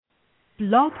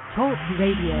Blog Talk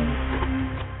Radio.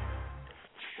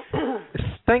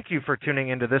 Thank you for tuning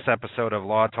into this episode of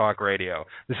Law Talk Radio.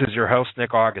 This is your host,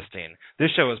 Nick Augustine.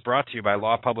 This show is brought to you by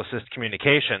Law Publicist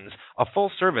Communications, a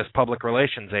full-service public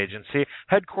relations agency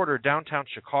headquartered downtown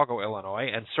Chicago, Illinois,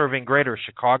 and serving greater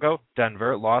Chicago,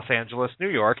 Denver, Los Angeles, New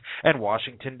York, and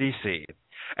Washington, D.C.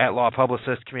 At Law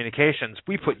Publicist Communications,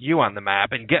 we put you on the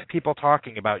map and get people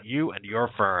talking about you and your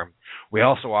firm. We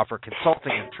also offer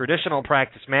consulting in traditional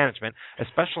practice management,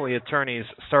 especially attorneys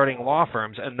starting law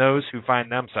firms and those who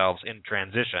find themselves in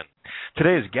transition.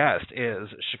 Today's guest is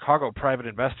Chicago private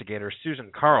investigator Susan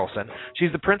Carlson.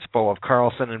 She's the principal of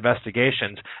Carlson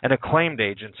Investigations, an acclaimed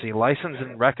agency licensed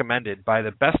and recommended by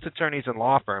the best attorneys and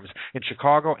law firms in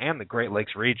Chicago and the Great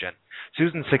Lakes region.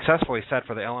 Susan successfully sat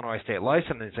for the Illinois State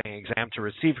Licensing Exam to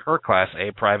receive her Class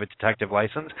A private detective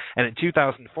license, and in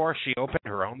 2004 she opened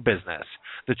her own business.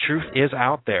 The truth is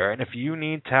out there, and if you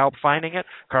need help finding it,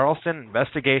 Carlson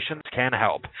Investigations can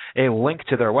help. A link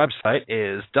to their website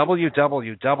is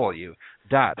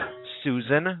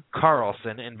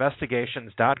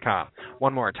www.susancarlsoninvestigations.com.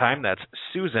 One more time, that's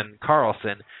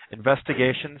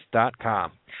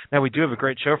susancarlsoninvestigations.com. Now, we do have a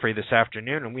great show for you this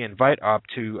afternoon, and we invite up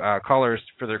to callers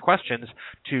for their questions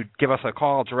to give us a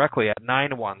call directly at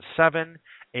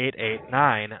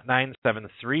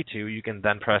 917-889-9732. You can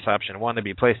then press option 1 to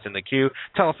be placed in the queue.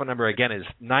 Telephone number again is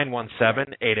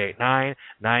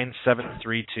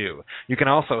 917-889-9732. You can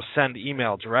also send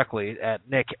email directly at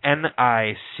Nick,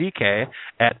 N-I-C-K,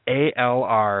 at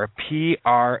ALRPRA.com.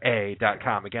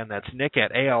 Again, that's Nick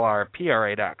at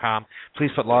ALRPRA.com.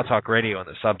 Please put Law Talk Radio in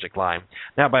the subject line.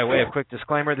 Now, by way of quick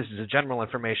disclaimer, this is a general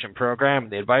information program.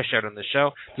 The advice shared on this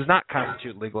show does not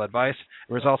constitute legal advice.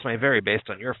 The results may vary based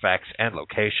on your facts and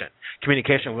location.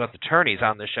 Communication with attorneys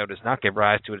on this show does not give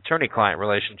rise to an attorney-client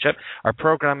relationship. Our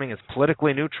programming is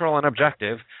politically neutral and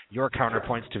objective. Your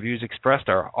counterpoints to views expressed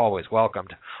are always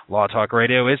welcomed. Law Talk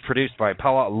Radio is produced by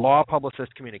Law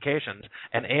Publicist Communications,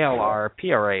 an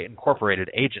ALR-PRA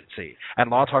incorporated agency, and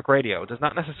Law Talk Radio does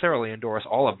not necessarily endorse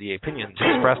all of the opinions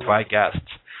expressed by guests.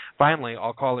 Finally,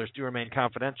 all callers do remain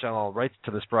confidential. All rights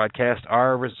to this broadcast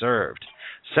are reserved.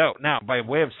 So, now, by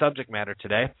way of subject matter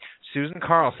today, Susan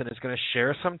Carlson is going to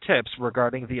share some tips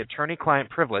regarding the attorney-client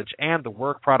privilege and the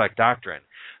work product doctrine.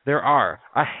 There are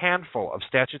a handful of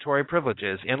statutory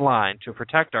privileges in line to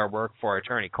protect our work for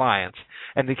attorney clients,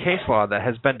 and the case law that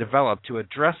has been developed to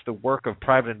address the work of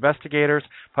private investigators,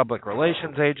 public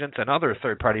relations agents, and other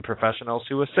third-party professionals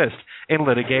who assist in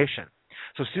litigation.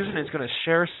 So Susan is going to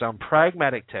share some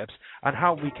pragmatic tips on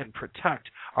how we can protect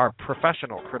our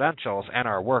professional credentials and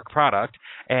our work product,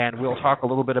 and we'll talk a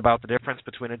little bit about the difference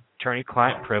between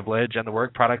attorney-client privilege and the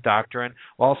work product doctrine.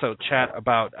 We'll also chat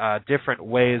about different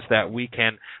ways that we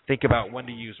can think about when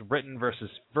to use written versus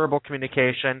verbal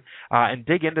communication, and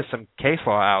dig into some case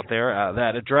law out there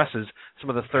that addresses some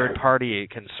of the third-party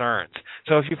concerns.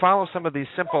 So if you follow some of these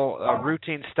simple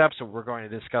routine steps that we're going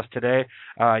to discuss today,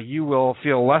 you will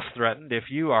feel less threatened if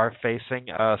you are facing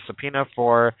a subpoena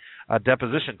for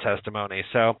deposition testimony.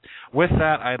 So with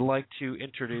that, I'd like to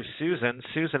introduce Susan.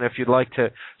 Susan, if you'd like to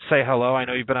say hello. I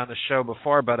know you've been on the show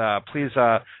before, but please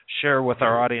share with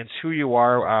our audience who you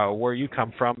are, where you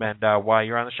come from, and why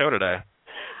you're on the show today.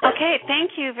 Okay,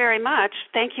 thank you very much.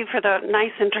 Thank you for the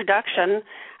nice introduction.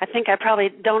 I think I probably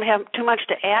don't have too much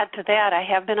to add to that. I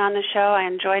have been on the show. I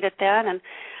enjoyed it then, and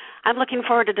I'm looking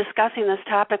forward to discussing this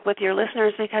topic with your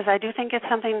listeners because I do think it's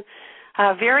something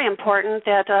very important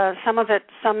that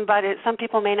some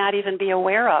people may not even be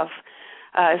aware of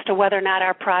as to whether or not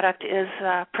our product is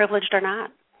privileged or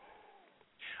not.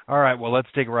 All right, well,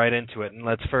 let's dig right into it, and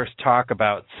let's first talk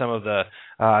about some of the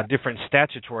different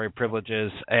statutory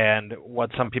privileges and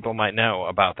what some people might know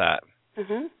about that.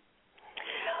 Mm-hmm.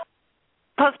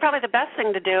 Well, it's probably the best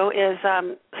thing to do is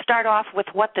start off with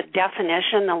what the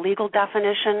legal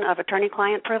definition of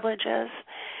attorney-client privilege is.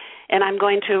 And I'm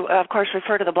going to, of course,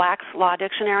 refer to the Black's Law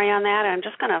Dictionary on that, and I'm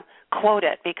just going to quote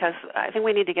it because I think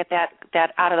we need to get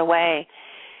that out of the way.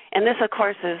 And this, of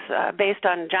course, is based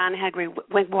on John Henry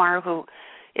Wigmore, who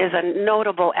is a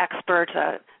notable expert,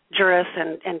 jurist,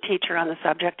 and teacher on the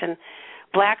subject. And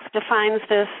Black's defines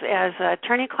this as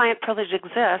attorney-client privilege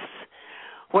exists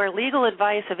where legal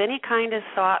advice of any kind is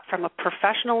sought from a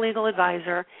professional legal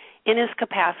advisor in his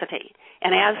capacity.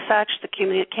 And as such, the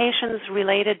communications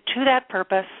related to that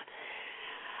purpose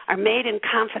are made in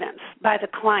confidence by the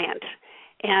client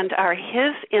and are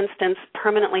his instance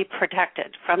permanently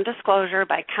protected from disclosure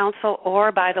by counsel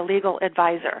or by the legal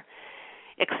advisor,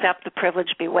 except the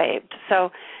privilege be waived.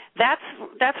 So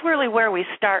that's really where we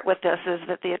start with this, is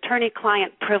that the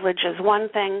attorney-client privilege is one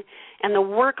thing and the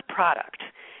work product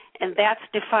and that's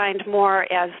defined more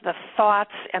as the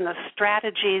thoughts and the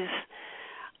strategies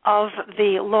of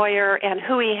the lawyer and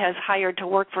who he has hired to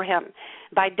work for him.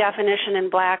 By definition in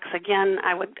Blacks, again,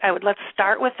 I would let's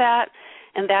start with that,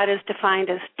 and that is defined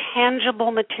as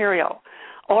tangible material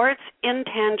or its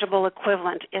intangible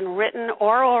equivalent in written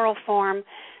or oral form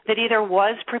that either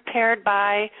was prepared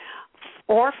by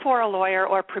or for a lawyer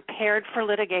or prepared for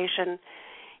litigation,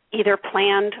 either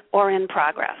planned or in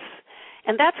progress.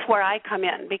 And that's where I come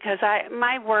in, because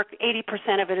my work,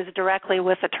 80% of it is directly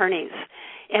with attorneys.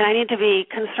 And I need to be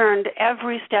concerned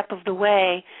every step of the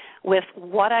way with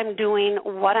what I'm doing,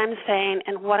 what I'm saying,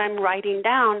 and what I'm writing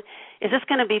down. Is this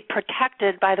going to be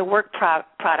protected by the work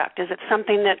product? Is it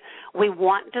something that we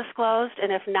want disclosed?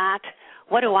 And if not,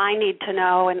 what do I need to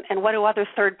know? And what do other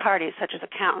third parties, such as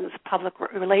accountants, public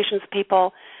relations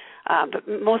people, but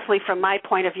mostly from my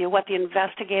point of view, what the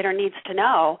investigator needs to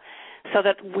know, so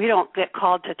that we don't get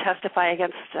called to testify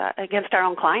against our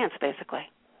own clients, basically.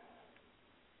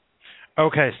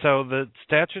 Okay, so the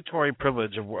statutory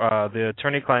privilege of the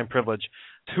attorney-client privilege,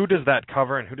 who does that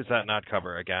cover and who does that not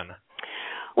cover again?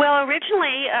 Well,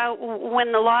 originally,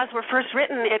 when the laws were first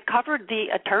written, it covered the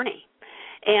attorney,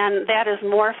 and that has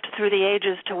morphed through the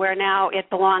ages to where now it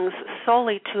belongs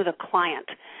solely to the client.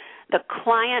 The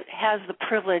client has the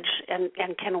privilege and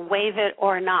can waive it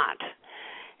or not,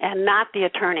 and not the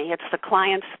attorney. It's the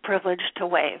client's privilege to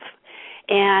waive.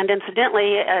 And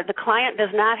incidentally, the client does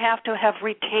not have to have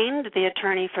retained the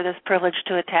attorney for this privilege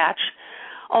to attach,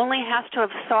 only has to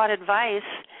have sought advice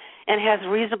and has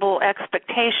reasonable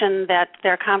expectation that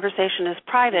their conversation is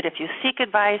private. If you seek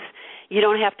advice, you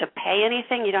don't have to pay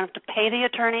anything. You don't have to pay the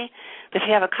attorney. But if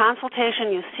you have a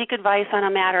consultation, you seek advice on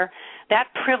a matter, that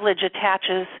privilege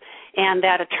attaches, and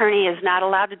that attorney is not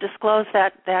allowed to disclose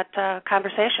that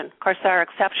conversation. Of course, there are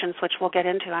exceptions, which we'll get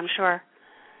into, I'm sure.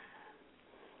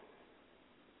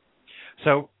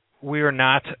 So we are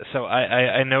not. So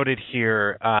I noted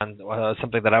here on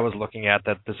something that I was looking at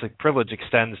that this privilege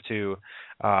extends to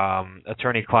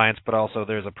attorney clients, but also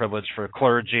there's a privilege for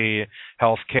clergy,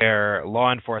 healthcare,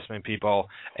 law enforcement people,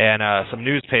 and some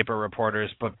newspaper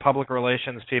reporters. But public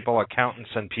relations people,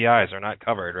 accountants, and PIs are not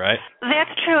covered, right?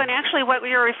 That's true. And actually, what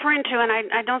you're referring to, and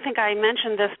I don't think I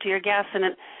mentioned this to your guests, and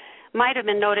it might have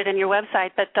been noted in your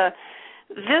website, but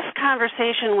this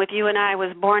conversation with you and I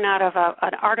was born out of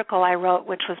an article I wrote,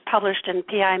 which was published in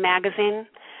PI Magazine.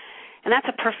 And that's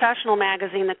a professional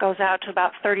magazine that goes out to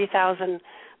about 30,000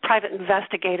 private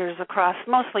investigators across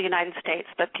mostly the United States,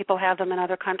 but people have them in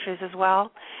other countries as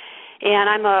well. And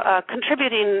I'm a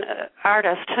contributing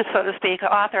artist, so to speak,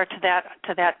 author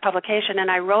to that publication. And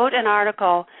I wrote an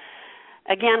article,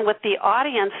 again, with the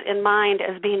audience in mind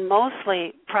as being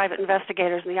mostly private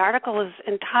investigators. And the article is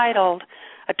entitled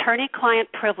Attorney-Client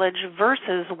Privilege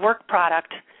versus Work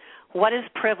Product, What is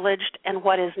Privileged and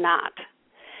What is Not?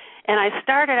 And I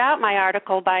started out my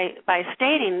article by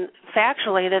stating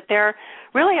factually that there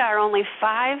really are only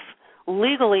 5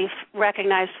 legally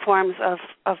recognized forms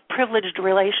of privileged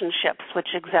relationships which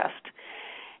exist.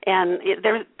 And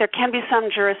there can be some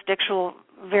jurisdictional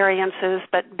variances,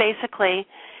 but basically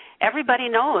everybody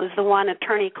knows the one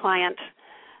attorney-client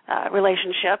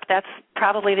relationship. That's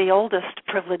probably the oldest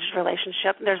privileged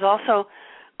relationship. There's also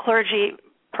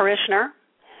clergy-parishioner.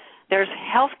 There's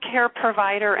healthcare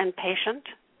provider and patient.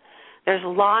 There's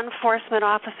law enforcement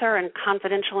officer and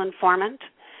confidential informant.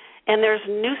 And there's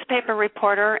newspaper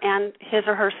reporter and his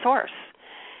or her source.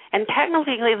 And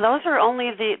technically, those are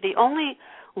only the only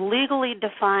legally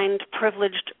defined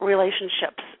privileged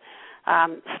relationships.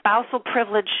 Spousal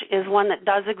privilege is one that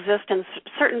does exist in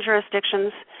certain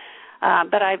jurisdictions,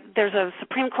 but there's a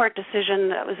Supreme Court decision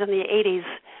that was in the 80s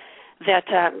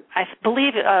that I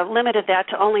believe limited that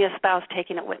to only a spouse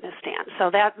taking a witness stand. So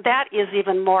that is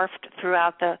even morphed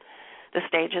throughout the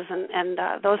stages, and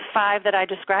those 5 that I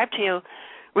described to you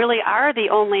really are the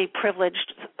only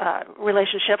privileged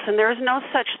relationships, and there is no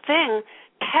such thing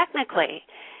technically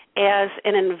as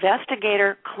an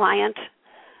investigator-client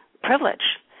privilege.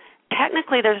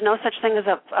 Technically, there's no such thing as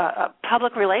a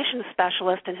public relations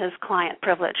specialist and his client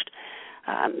privileged.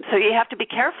 So you have to be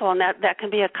careful, and that can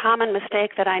be a common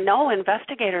mistake that I know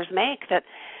investigators make, that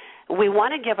we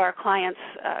want to give our clients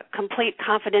complete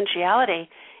confidentiality,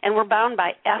 and we're bound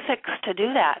by ethics to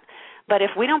do that. But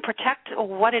if we don't protect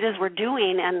what it is we're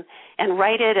doing and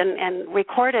write it and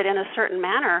record it in a certain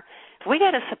manner, if we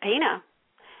get a subpoena,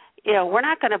 we're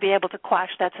not going to be able to quash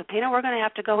that subpoena. We're going to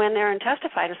have to go in there and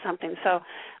testify to something. So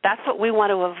that's what we want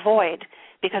to avoid,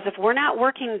 because if we're not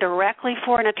working directly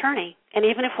for an attorney, and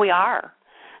even if we are,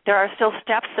 there are still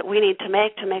steps that we need to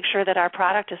make sure that our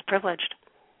product is privileged.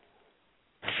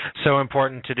 So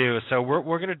important to do. So what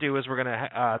we're going to do is we're going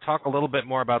to talk a little bit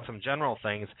more about some general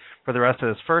things for the rest of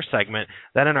this first segment.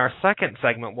 Then in our second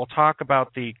segment, we'll talk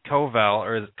about the Koval,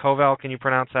 or is it Koval? Can you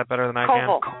pronounce that better than I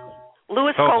can?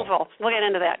 Louis Koval. We'll get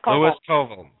into that. Koval.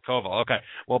 Louis Koval. Okay.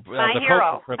 Well, my the hero.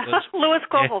 Koval privilege. Louis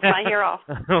Koval's my hero.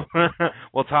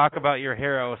 We'll talk about your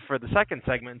hero for the second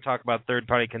segment and talk about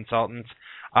third-party consultants.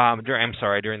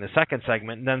 During the second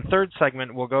segment. And then third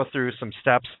segment, we'll go through some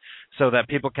steps so that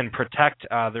people can protect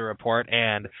the report,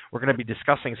 and we're going to be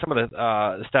discussing some of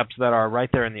the steps that are right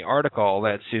there in the article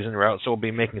that Susan wrote, so we'll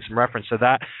be making some reference to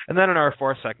that. And then in our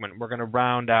fourth segment, we're going to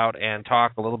round out and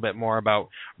talk a little bit more about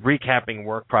recapping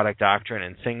work product doctrine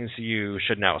and things you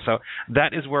should know. So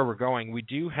that is where we're going. We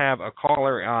do have a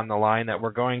caller on the line that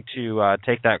we're going to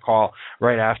take that call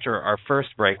right after our first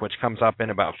break, which comes up in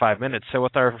about 5 minutes. So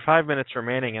with our 5 minutes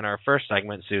remaining in our first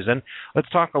segment, Susan, let's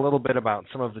talk a little bit about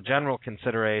some of the general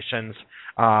considerations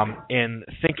in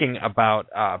thinking about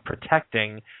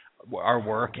protecting our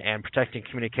work and protecting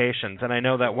communications. And I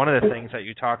know that one of the things that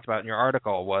you talked about in your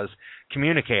article was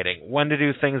communicating, when to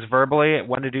do things verbally,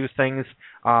 when to do things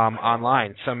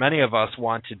online. So many of us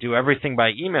want to do everything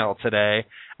by email today,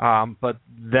 but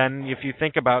then if you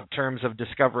think about terms of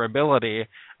discoverability,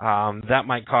 that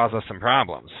might cause us some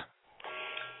problems.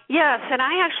 Yes, and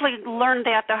I actually learned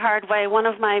that the hard way. One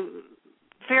of my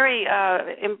very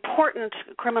important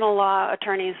criminal law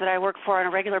attorneys that I work for on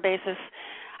a regular basis,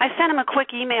 I sent him a quick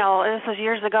email, this was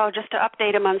years ago, just to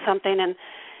update him on something, and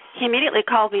he immediately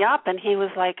called me up, and he was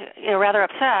like, rather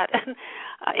upset,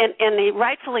 and he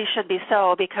rightfully should be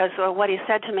so, because what he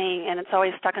said to me, and it's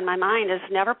always stuck in my mind, is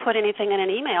never put anything in an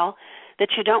email that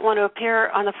you don't want to appear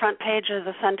on the front page of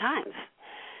the Sun-Times.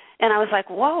 And I was like,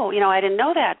 whoa, I didn't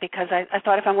know that, because I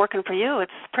thought if I'm working for you,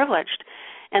 it's privileged.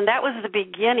 And that was the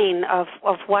beginning of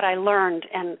what I learned.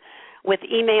 And with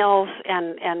emails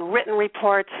and written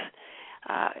reports,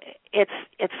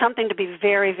 it's something to be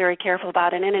very, very careful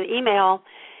about. And in an email,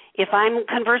 if I'm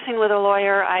conversing with a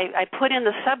lawyer, I put in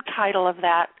the subtitle of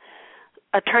that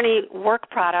attorney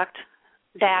work product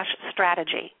 -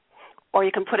 strategy, or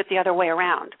you can put it the other way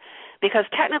around. Because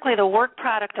technically the work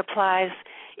product applies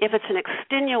if it's an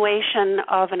extenuation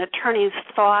of an attorney's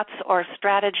thoughts or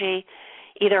strategy,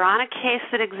 either on a case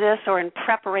that exists or in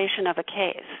preparation of a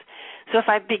case. So if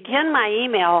I begin my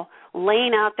email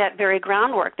laying out that very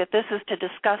groundwork, that this is to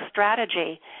discuss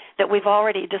strategy, that we've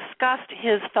already discussed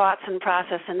his thoughts and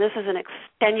process, and this is an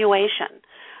extenuation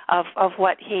of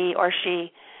what he or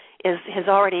she has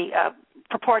already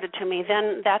purported to me,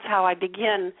 then that's how I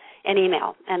begin an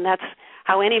email, and that's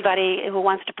how anybody who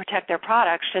wants to protect their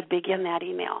product should begin that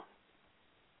email.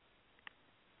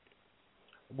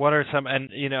 What are some, and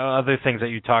other things that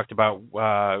you talked about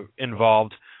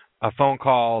involved phone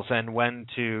calls and when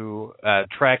to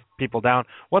track people down?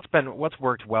 What's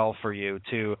worked well for you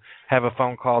to have a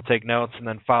phone call, take notes, and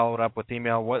then follow it up with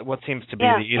email? What seems to be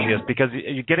the easiest? Because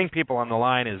getting people on the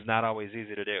line is not always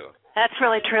easy to do. That's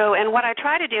really true. And what I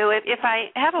try to do, if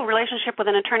I have a relationship with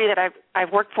an attorney that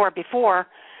I've worked for before,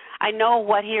 I know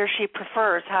what he or she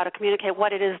prefers, how to communicate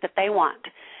what it is that they want.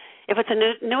 If it's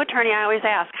a new attorney, I always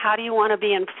ask, how do you want to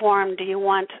be informed? Do you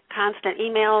want constant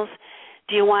emails?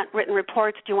 Do you want written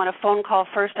reports? Do you want a phone call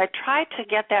first? I try to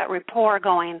get that rapport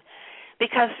going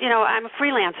because, I'm a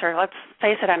freelancer. Let's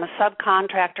face it, I'm a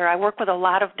subcontractor. I work with a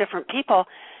lot of different people.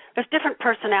 There's different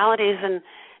personalities and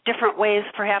different ways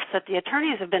perhaps that the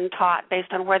attorneys have been taught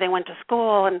based on where they went to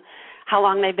school and how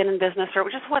long they've been in business or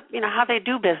just how they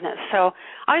do business. So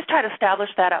I always try to establish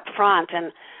that up front,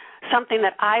 and something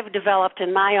that I've developed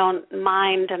in my own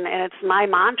mind, and it's my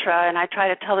mantra, and I try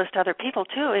to tell this to other people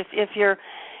too. If you're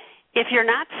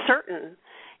not certain,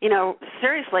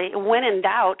 seriously, when in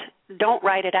doubt, don't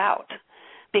write it out.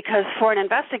 Because for an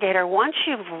investigator, once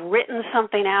you've written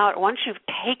something out, once you've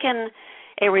taken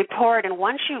a report, and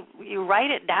once you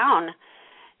write it down,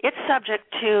 it's subject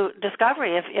to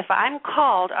discovery. If I'm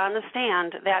called on the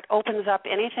stand, that opens up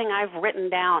anything I've written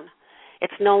down.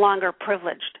 It's no longer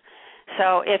privileged.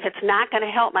 So if it's not going to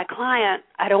help my client,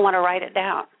 I don't want to write it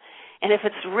down. And if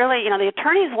it's really, the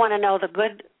attorneys want to know the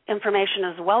good information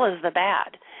as well as the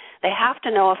bad. They have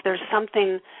to know if there's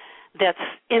something that's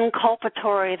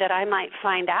inculpatory that I might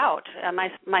find out.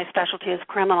 My specialty is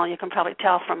criminal. You can probably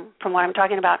tell from what I'm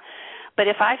talking about. But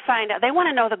if I find out, they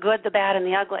want to know the good, the bad, and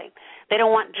the ugly. They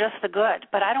don't want just the good.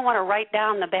 But I don't want to write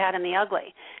down the bad and the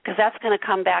ugly because that's going to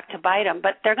come back to bite them.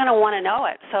 But they're going to want to know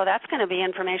it. So that's going to be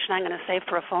information I'm going to save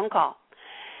for a phone call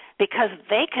because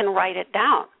they can write it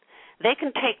down. They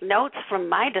can take notes from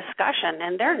my discussion,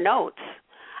 and their notes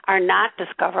are not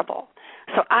discoverable.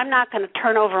 So I'm not going to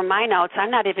turn over my notes.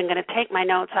 I'm not even going to take my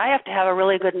notes. I have to have a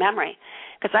really good memory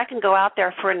because I can go out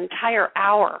there for an entire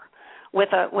hour with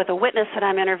a witness that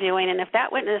I'm interviewing, and if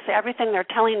that witness, everything they're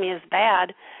telling me is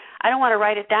bad, I don't want to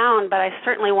write it down, but I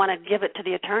certainly want to give it to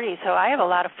the attorney. So I have a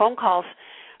lot of phone calls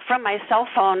from my cell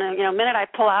phone, and, the minute I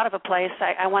pull out of a place,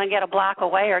 I want to get a block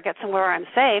away or get somewhere where I'm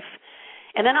safe,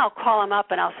 and then I'll call them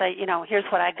up and I'll say,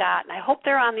 here's what I got, and I hope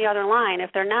they're on the other line.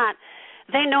 If they're not,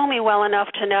 they know me well enough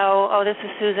to know, oh, this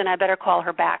is Susan, I better call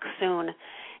her back soon,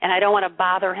 and I don't want to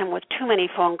bother him with too many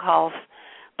phone calls.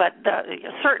 But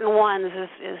certain ones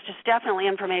is just definitely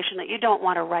information that you don't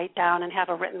want to write down and have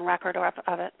a written record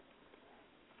of it.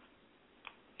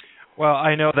 Well,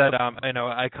 I know that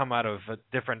I come out of a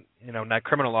different, not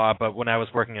criminal law, but when I was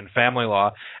working in family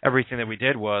law, everything that we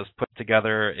did was put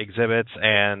together exhibits,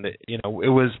 and it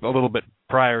was a little bit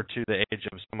prior to the age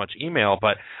of so much email.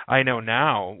 But I know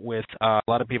now with a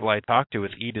lot of people I talk to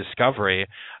with e-discovery,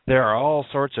 there are all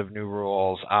sorts of new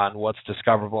rules on what's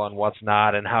discoverable and what's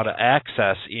not, and how to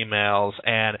access emails.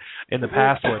 And in the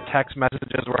past, where text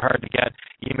messages were hard to get,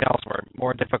 emails were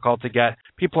more difficult to get,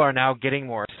 people are now getting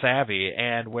more savvy,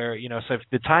 and where so if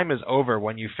the time is over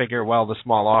when you figure, well, the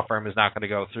small law firm is not going to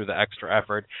go through the extra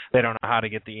effort, they don't know how to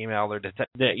get the email, or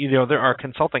there are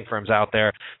consulting firms out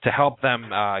there to help them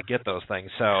get those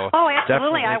things. So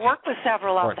absolutely, I work with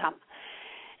several of them,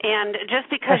 and just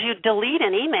because you delete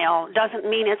an email doesn't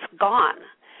mean it's gone.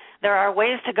 There are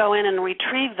ways to go in and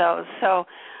retrieve those. So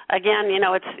again, you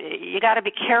got to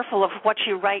be careful of what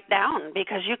you write down,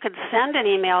 because you could send an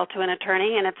email to an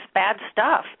attorney and it's bad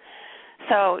stuff.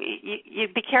 So you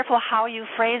be careful how you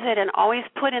phrase it, and always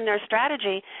put in their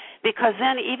strategy, because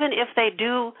then even if they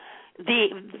do,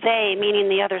 they meaning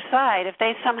the other side, if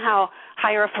they somehow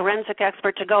hire a forensic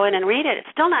expert to go in and read it, it's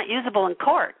still not usable in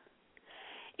court,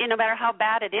 no matter how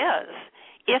bad it is,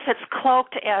 if it's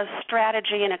cloaked as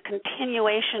strategy and a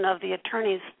continuation of the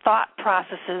attorney's thought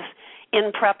processes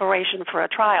in preparation for a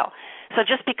trial. So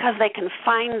just because they can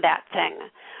find that thing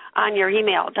on your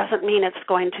email doesn't mean it's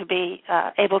going to be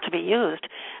able to be used.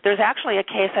 There's actually a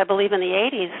case, I believe in the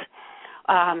 80s,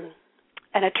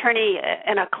 an attorney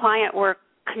and a client were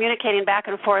communicating back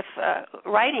and forth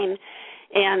writing,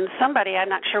 and somebody, I'm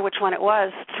not sure which one it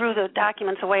was, threw the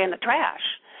documents away in the trash.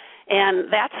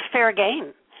 And that's fair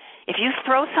game. If you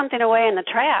throw something away in the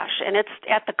trash and it's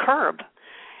at the curb,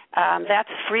 that's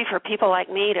free for people like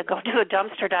me to go do a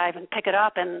dumpster dive and pick it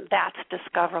up, and that's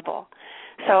discoverable.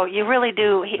 So you really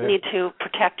do need to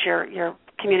protect your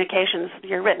communications,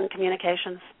 your written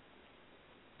communications.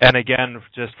 And again,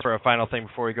 just for a final thing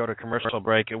before we go to commercial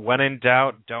break, when in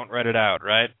doubt, don't write it out,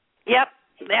 right? Yep,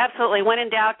 absolutely. When in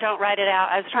doubt, don't write it out.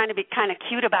 I was trying to be kind of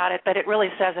cute about it, but it really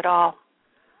says it all.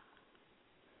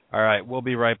 All right, we'll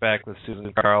be right back with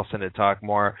Susan Carlson to talk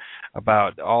more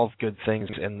about all good things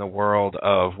in the world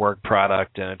of work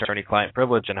product and attorney-client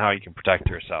privilege and how you can protect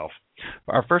yourself.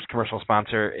 Our first commercial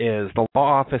sponsor is the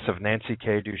Law Office of Nancy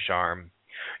K. Ducharme.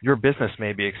 Your business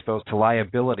may be exposed to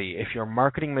liability if your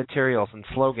marketing materials and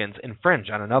slogans infringe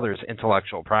on another's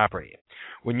intellectual property.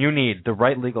 When you need the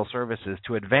right legal services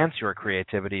to advance your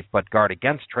creativity but guard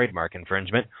against trademark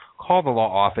infringement, call the Law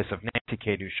Office of Nancy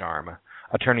K. Ducharme.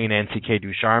 Attorney Nancy K.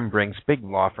 Ducharme brings big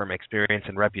law firm experience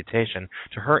and reputation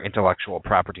to her intellectual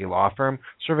property law firm,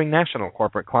 serving national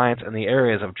corporate clients in the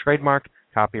areas of trademark,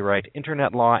 copyright,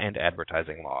 internet law, and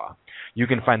advertising law. You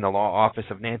can find the Law Office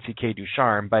of Nancy K.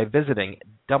 Ducharme by visiting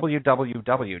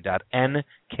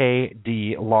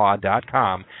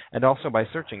www.nkdlaw.com and also by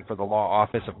searching for the Law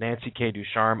Office of Nancy K.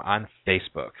 Ducharme on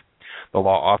Facebook. The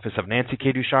Law Office of Nancy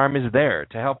K. Ducharme is there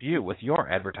to help you with your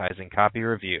advertising copy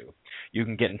review. You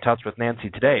can get in touch with Nancy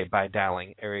today by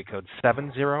dialing area code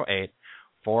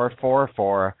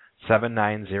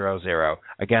 708-444-7900.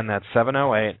 Again, that's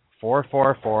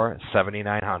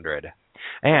 708-444-7900.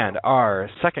 And our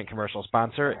second commercial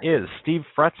sponsor is Steve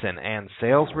Fretzen and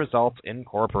Sales Results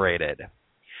Incorporated.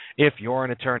 If you're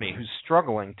an attorney who's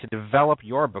struggling to develop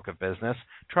your book of business,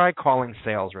 try calling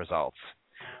Sales Results.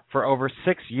 For over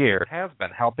 6 years, it has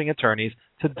been helping attorneys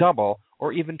to double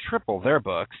or even triple their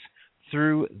books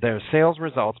through their Sales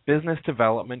Results business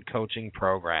development coaching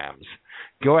programs.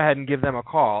 Go ahead and give them a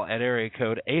call at area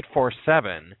code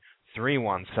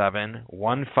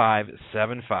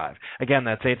 847-317-1575. Again,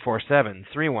 that's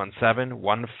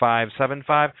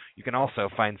 847-317-1575. You can also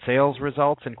find Sales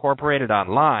Results Incorporated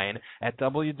online at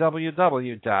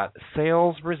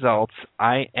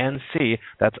www.salesresultsinc,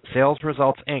 that's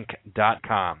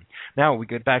salesresultsinc.com. Now we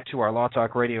get back to our Law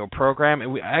Talk Radio program,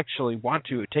 and we actually want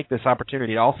to take this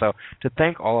opportunity also to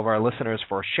thank all of our listeners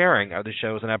for sharing the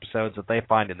shows and episodes that they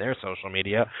find in their social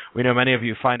media. We know many of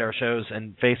you find our shows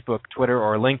in Facebook, Twitter,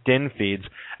 or LinkedIn. LinkedIn feeds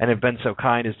and have been so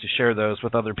kind as to share those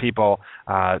with other people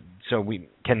so we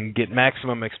can get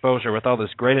maximum exposure with all this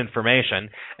great information.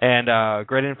 And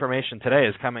great information today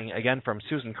is coming, again, from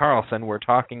Susan Carlson. We're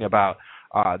talking about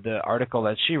the article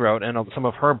that she wrote and some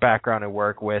of her background and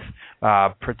work with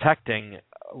protecting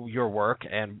your work,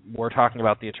 and we're talking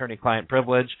about the attorney-client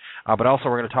privilege, but also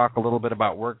we're going to talk a little bit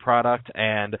about work product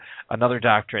and another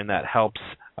doctrine that helps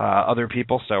other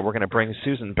people. So we're going to bring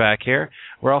Susan back here.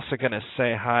 We're also going to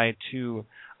say hi to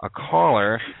a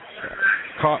caller.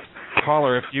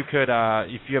 Caller, if you could,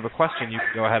 if you have a question, you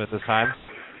can go ahead at this time.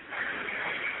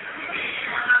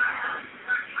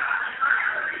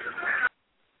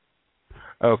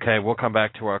 Okay, we'll come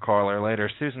back to our caller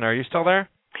later. Susan, are you still there?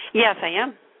 Yes, I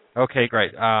am. Okay,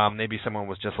 great. Maybe someone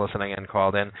was just listening and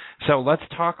called in. So let's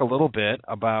talk a little bit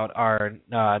about our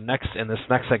next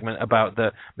segment about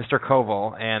the Mr.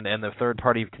 Koval and the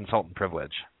third-party consultant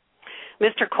privilege.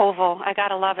 Mr. Koval, I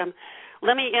gotta love him.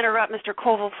 Let me interrupt Mr.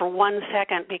 Koval for 1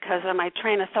 second because of my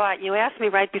train of thought. You asked me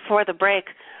right before the break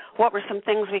what were some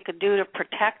things we could do to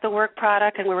protect the work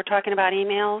product, and we were talking about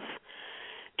emails.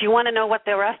 Do you want to know what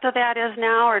the rest of that is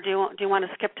now, or do you want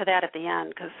to skip to that at the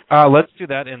end? Let's do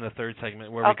that in the third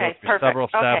segment where we go through several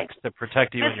steps to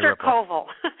protect you and your report. Mr.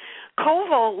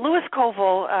 Koval, Louis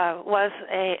Koval was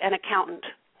an accountant.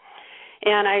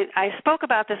 And I spoke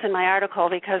about this in my article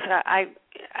because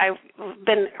I've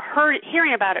been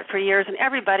hearing about it for years, and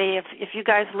everybody, if you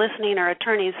guys listening are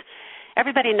attorneys,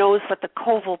 everybody knows what the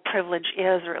Koval privilege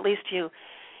is, or at least you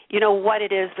know what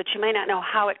it is, but you may not know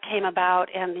how it came about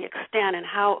and the extent and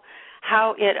how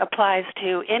it applies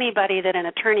to anybody that an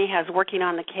attorney has working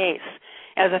on the case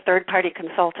as a third-party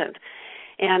consultant.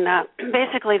 And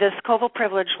basically this Koval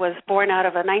privilege was born out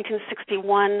of a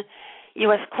 1961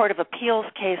 U.S. Court of Appeals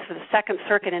case for the Second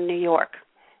Circuit in New York.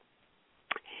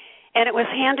 And it was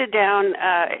handed down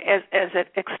as it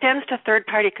extends to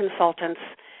third-party consultants,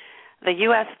 the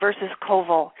U.S. versus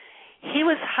Koval. He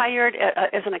was hired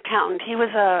as an accountant. He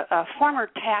was a former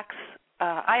tax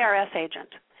IRS agent,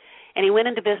 and he went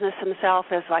into business himself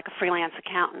as like a freelance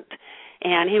accountant.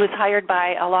 And he was hired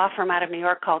by a law firm out of New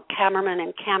York called Kammerman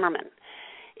and Kammerman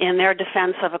in their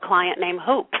defense of a client named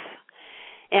Hoops.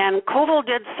 And Koval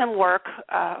did some work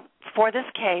for this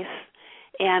case,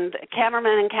 and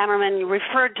Kammerman and Kammerman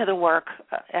referred to the work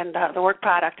and the work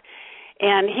product.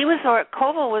 And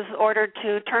Koval was ordered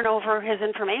to turn over his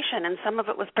information, and some of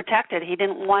it was protected. He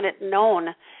didn't want it known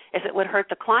as it would hurt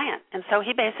the client. And so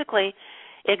he basically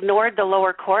ignored the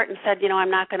lower court and said,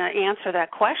 I'm not going to answer that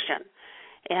question.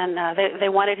 And they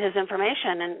wanted his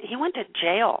information, and he went to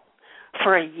jail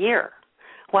for a year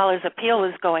while his appeal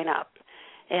was going up.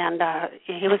 And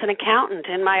he was an accountant.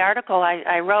 In my article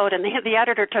I wrote, and the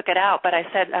editor took it out, but I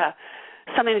said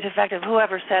something to the effect of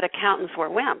whoever said accountants were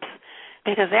wimps.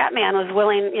 Because that man was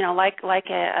willing, like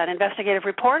an investigative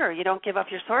reporter, you don't give up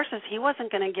your sources. He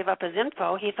wasn't going to give up his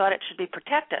info. He thought it should be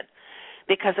protected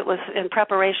because it was in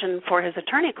preparation for his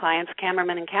attorney clients,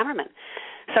 Kammerman and Kammerman.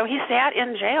 So he sat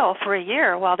in jail for a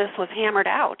year while this was hammered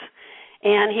out,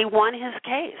 and he won his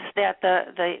case that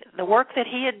the work that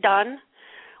he had done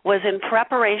was in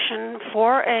preparation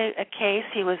for a case.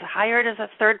 He was hired as a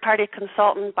third-party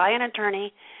consultant by an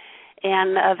attorney,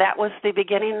 and that was the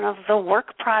beginning of the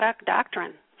work product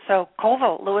doctrine. So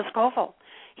Koval, Louis Koval,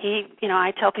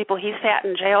 I tell people he sat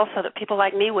in jail so that people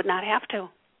like me would not have to.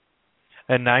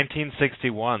 In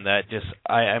 1961,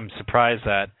 I'm surprised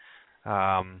that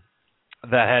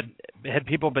had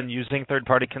people been using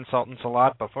third-party consultants a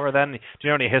lot before then. Do you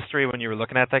know any history when you were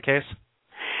looking at that case?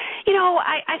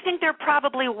 I think there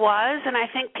probably was, and I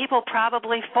think people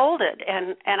probably folded,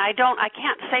 and I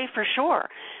can't say for sure.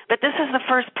 But this is the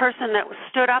first person that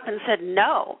stood up and said,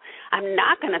 no, I'm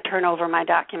not going to turn over my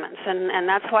documents, and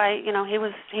that's why, he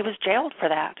was jailed for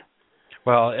that.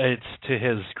 Well, it's to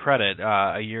his credit,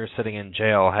 a year sitting in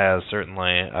jail has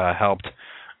certainly helped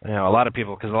a lot of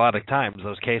people, because a lot of times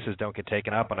those cases don't get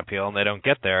taken up on appeal, and they don't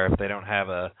get there if they don't have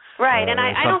a... Right, and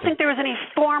I don't think there was any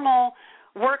formal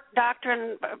work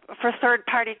doctrine for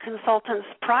third-party consultants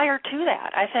prior to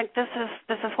that. I think this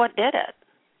is what did it.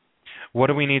 What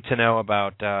do we need to know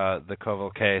about the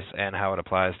Koval case and how it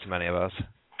applies to many of us?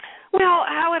 Well,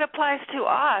 how it applies to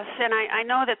us, and I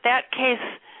know that case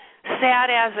sat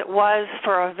as it was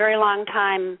for a very long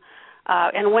time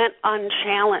and went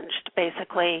unchallenged,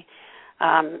 basically,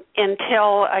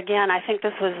 until, again, I think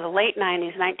this was the late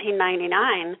 90s,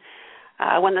 1999,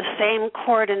 when the same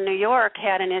court in New York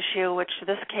had an issue, which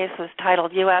this case was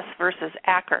titled U.S. versus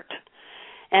Ackert.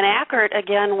 And Ackert,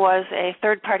 again, was a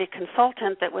third-party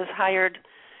consultant that was hired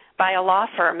by a law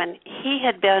firm, and he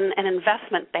had been an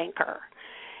investment banker.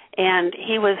 and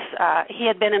he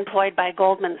had been employed by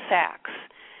Goldman Sachs.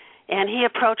 And he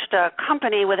approached a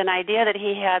company with an idea that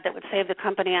he had that would save the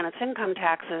company on its income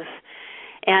taxes.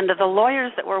 And the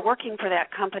lawyers that were working for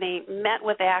that company met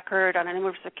with Ackert on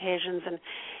numerous occasions, and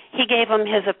he gave them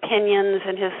his opinions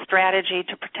and his strategy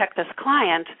to protect this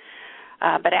client.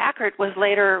 But Ackert was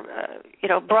later,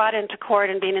 brought into court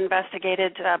and being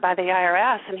investigated by the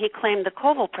IRS, and he claimed the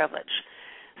Koval privilege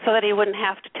so that he wouldn't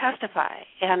have to testify.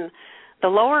 And the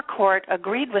lower court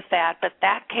agreed with that, but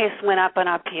that case went up on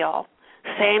appeal.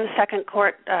 Same Second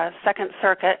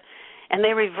Circuit, and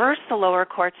they reversed the lower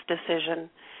court's decision,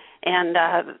 and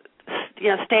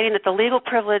stating that the legal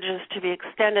privilege is to be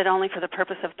extended only for the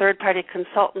purpose of third-party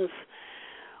consultants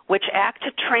which act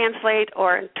to translate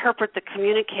or interpret the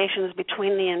communications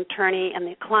between the attorney and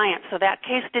the client. So that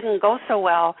case didn't go so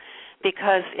well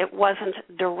because it wasn't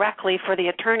directly for the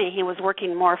attorney. He was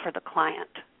working more for the client.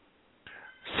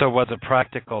 So what's a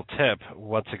practical tip?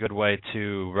 What's a good way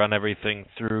to run everything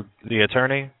through the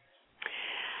attorney?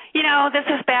 This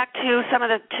is back to some of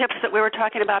the tips that we were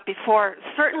talking about before.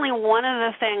 Certainly one of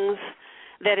the things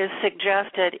that is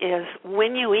suggested is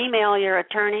when you email your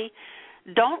attorney,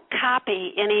 don't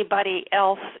copy anybody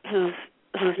else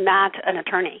who's not an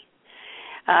attorney.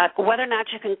 Whether or not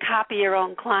you can copy your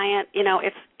own client,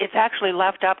 it's actually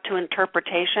left up to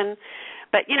interpretation.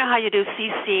 But you know how you do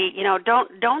CC,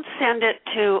 don't send it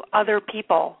to other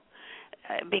people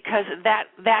because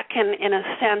that can, in a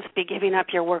sense, be giving up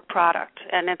your work product.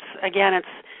 And it's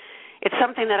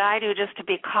something that I do just to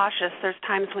be cautious. There's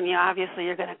times when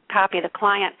you're going to copy the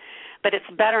client, but it's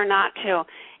better not to.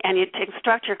 And you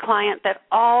instruct your client that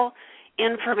all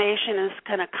information is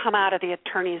going to come out of the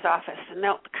attorney's office, and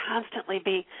they'll constantly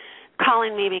be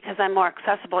calling me because I'm more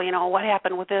accessible. What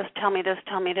happened with this? Tell me this.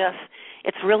 Tell me this.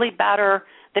 It's really better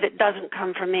that it doesn't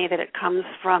come from me, that it comes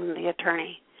from the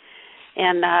attorney.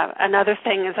 And another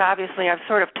thing is, obviously, I've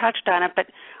sort of touched on it, but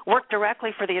work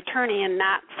directly for the attorney and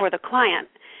not for the client.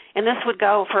 And this would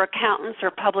go for accountants or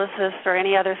publicists or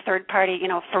any other third-party,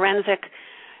 forensic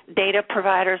data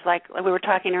providers, like we were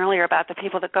talking earlier about the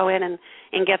people that go in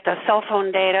and get the cell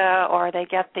phone data or they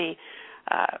get the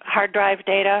hard drive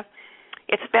data.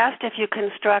 It's best if you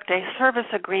construct a service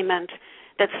agreement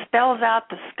that spells out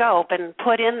the scope and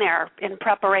put in there in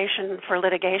preparation for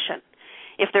litigation.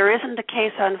 If there isn't a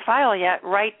case on file yet,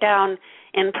 write down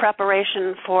in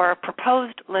preparation for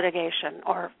proposed litigation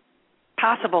or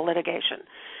possible litigation,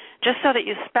 just so that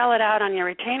you spell it out on your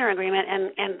retainer agreement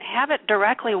and have it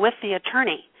directly with the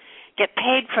attorney. Get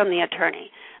paid from the attorney.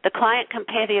 The client can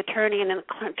pay the attorney and the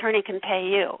attorney can pay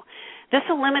you. This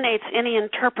eliminates any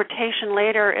interpretation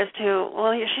later as to,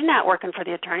 well, she's not working for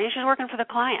the attorney, she's working for the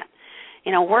client.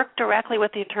 Work directly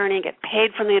with the attorney, get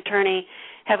paid from the attorney,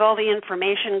 have all the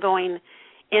information going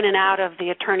in and out of the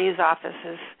attorney's office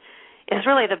is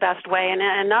really the best way. And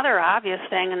another obvious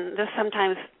thing, and this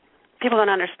sometimes people don't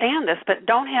understand this, but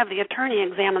don't have the attorney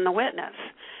examine the witness.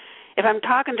 If I'm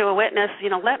talking to a witness,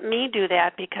 let me do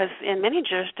that, because in many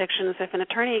jurisdictions, if an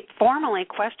attorney formally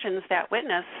questions that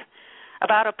witness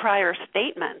about a prior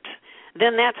statement,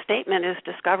 then that statement is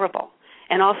discoverable.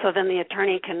 And also then the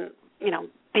attorney can,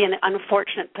 be in an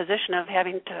unfortunate position of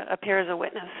having to appear as a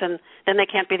witness, and then they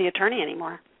can't be the attorney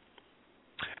anymore.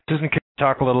 Susan, can you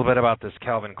talk a little bit about this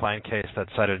Calvin Klein case that's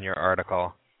cited in your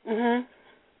article? Mm-hmm.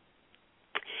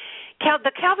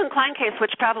 The Calvin Klein case,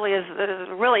 which probably is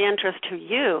really interest to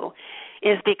you,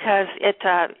 is because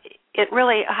it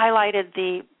really highlighted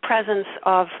the presence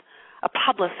of a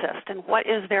publicist and what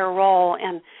is their role,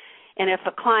 and if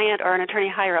a client or an attorney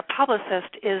hire a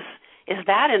publicist, is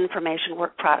that information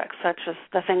work product, such as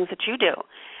the things that you do.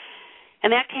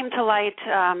 And that came to light,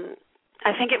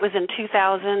 I think it was in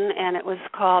 2000, and it was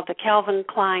called the Calvin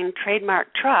Klein Trademark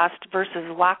Trust versus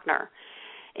Wachner.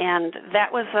 And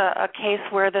that was a case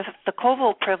where the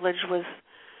Koval privilege was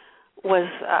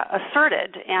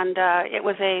asserted, and it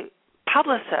was a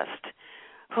publicist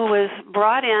who was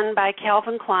brought in by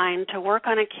Calvin Klein to work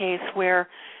on a case where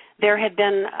there had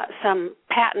been some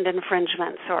patent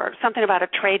infringements or something about a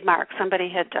trademark. Somebody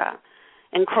had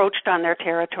encroached on their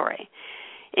territory.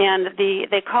 And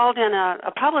they called in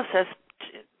a publicist,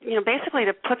 basically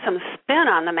to put some spin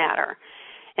on the matter.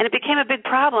 And it became a big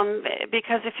problem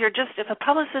because if a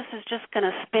publicist is just going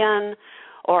to spin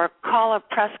or call a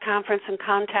press conference and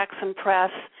contact some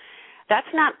press, that's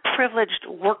not privileged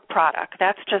work product.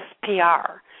 That's just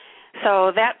PR.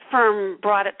 So that firm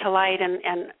brought it to light,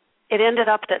 and it ended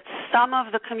up that some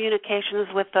of the communications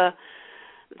with the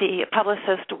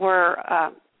publicist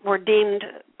were deemed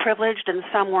privileged and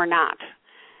some were not.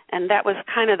 And that was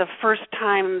kind of the first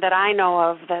time that I know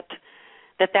of that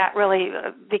really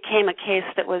became a case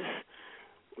that was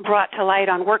brought to light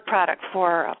on work product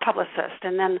for a publicist.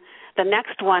 And then the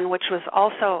next one, which was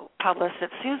also published, it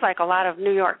seems like a lot of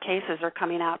New York cases are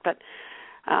coming out, but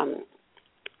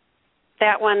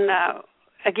that one,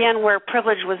 again, where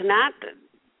privilege was not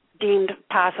deemed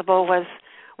possible was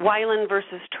Weiland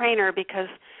versus Traynor, because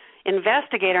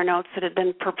investigator notes that had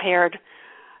been prepared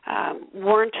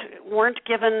weren't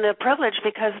given the privilege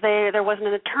because there wasn't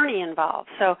an attorney involved.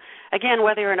 So again,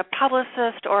 whether you're a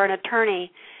publicist or an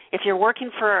attorney, if you're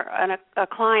working for a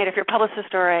client, if you're a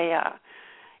publicist or a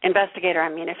investigator,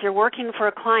 if you're working for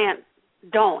a client,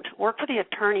 don't work for the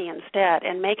attorney instead,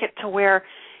 and make it to where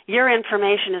your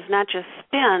information is not just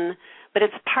spin, but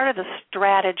it's part of the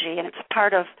strategy, and it's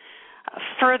part of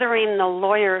furthering the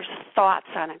lawyer's thoughts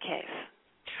on a case.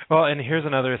 Well, and here's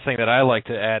another thing that I like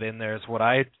to add in there is what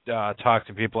I talk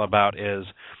to people about is,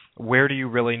 where do you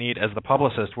really need, as the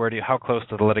publicist, how close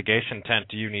to the litigation tent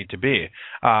do you need to be?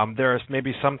 There are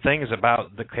maybe some things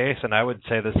about the case, and I would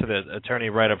say this to the attorney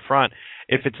right up front,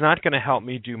 if it's not going to help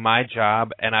me do my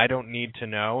job and I don't need to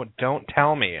know, don't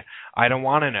tell me. I don't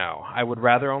want to know. I would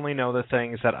rather only know the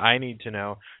things that I need to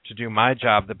know to do my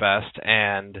job the best,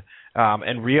 and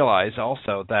realize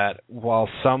also that while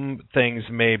some things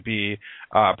may be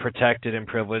protected and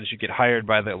privileged, you get hired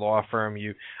by the law firm,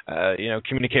 you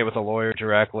communicate with a lawyer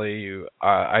directly, you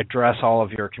address all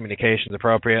of your communications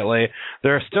appropriately.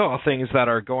 There are still things that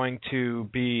are going to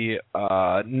be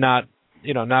not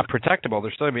protectable.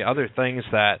 There's still going to be other things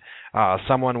that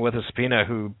someone with a subpoena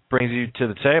who brings you to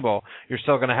the table, you're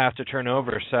still going to have to turn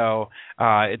over. So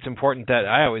it's important that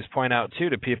I always point out, too,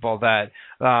 to people that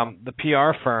the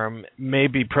PR firm may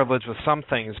be privileged with some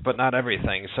things, but not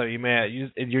everything. So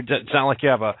it's not like you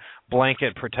have a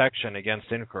blanket protection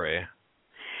against inquiry.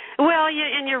 Well,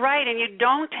 and you're right, and you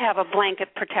don't have a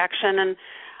blanket protection. And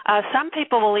some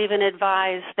people will even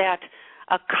advise that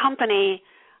a company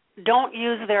don't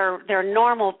use their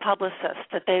normal publicist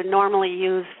that they normally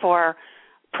use for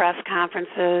press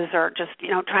conferences or just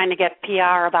trying to get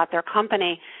PR about their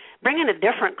company. Bring in a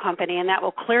different company, and that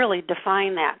will clearly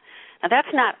define that. Now, that's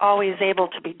not always able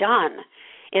to be done.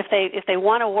 If they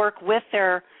want to work with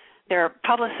their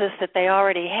publicist that they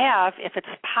already have, if it's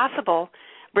possible,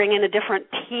 bring in a different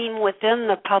team within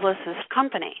the publicist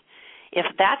company. If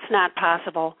that's not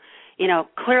possible,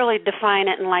 clearly define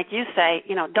it, and like you say,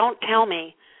 don't tell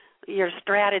me your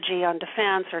strategy on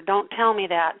defense, or don't tell me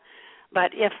that.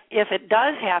 But if it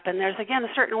does happen, there's, again,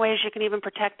 certain ways you can even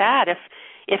protect that.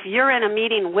 If you're in a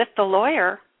meeting with the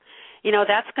lawyer,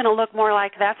 that's going to look more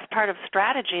like that's part of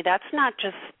strategy. That's not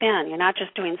just spin. You're not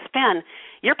just doing spin.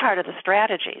 You're part of the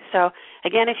strategy. So,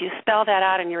 again, if you spell that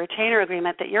out in your retainer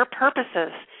agreement, that your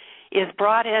purposes is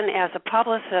brought in as a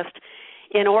publicist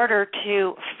in order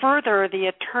to further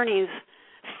the attorney's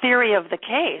theory of the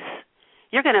case,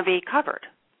 you're going to be covered.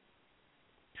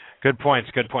 Good points.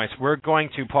 We're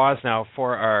going to pause now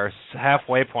for our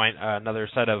halfway point, another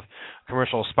set of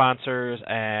commercial sponsors,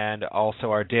 and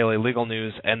also our daily legal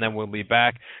news, and then we'll be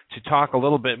back to talk a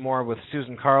little bit more with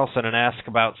Susan Carlson and ask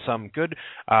about some good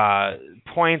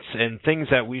points and things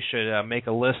that we should make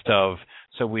a list of,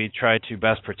 so we try to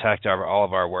best protect all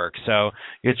of our work. So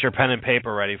get your pen and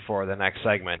paper ready for the next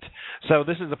segment. So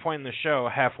this is the point in the show,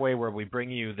 halfway, where we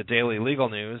bring you the daily legal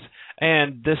news.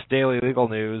 And this daily legal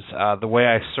news, the way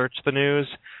I search the news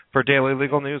for daily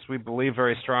legal news, we believe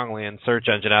very strongly in search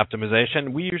engine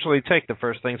optimization. We usually take the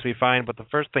first things we find, but the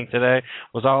first thing today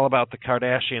was all about the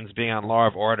Kardashians being on Law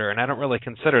of Order, and I don't really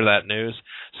consider that news.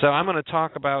 So I'm going to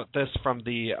talk about this from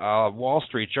the Wall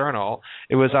Street Journal.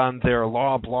 It was on their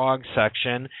law blog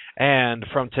section, and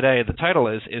from today, the title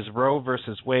is Roe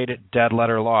versus Wade Dead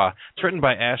Letter Law? It's written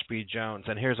by Ashby Jones,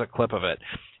 and here's a clip of it.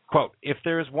 Quote, if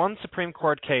there is one Supreme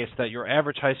Court case that your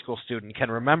average high school student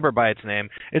can remember by its name,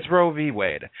 it's Roe v.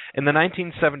 Wade, in the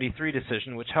 1973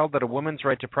 decision which held that a woman's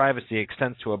right to privacy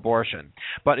extends to abortion.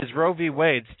 But is Roe v.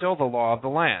 Wade still the law of the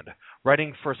land?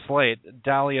 Writing for Slate,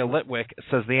 Dahlia Litwick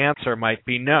says the answer might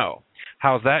be no.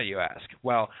 How's that, you ask?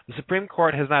 Well, the Supreme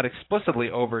Court has not explicitly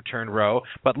overturned Roe,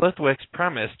 but Litwick's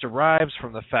premise derives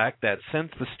from the fact that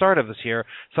since the start of this year,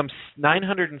 some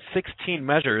 916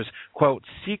 measures, quote,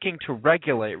 seeking to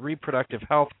regulate reproductive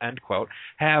health, end quote,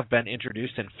 have been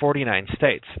introduced in 49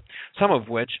 states. Some of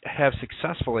which have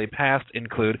successfully passed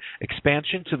include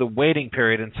expansion to the waiting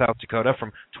period in South Dakota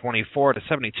from 24 to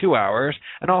 72 hours,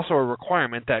 and also a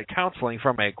requirement that counseling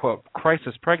from a, quote,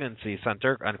 crisis pregnancy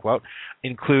center, unquote,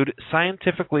 include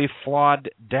scientifically flawed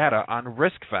data on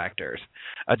risk factors.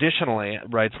 Additionally,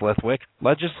 writes Litwick,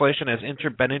 legislation has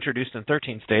been introduced in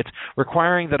 13 states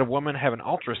requiring that a woman have an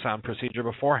ultrasound procedure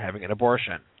before having an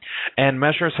abortion. And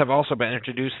measures have also been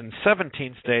introduced in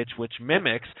 17 states, which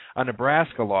mimics a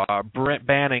Nebraska law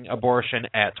banning abortion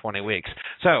at 20 weeks.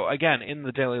 So, again, in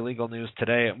the Daily Legal News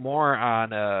today, more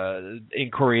on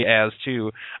inquiry as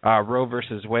to Roe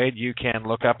versus Wade. You can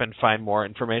look up and find more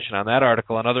information on that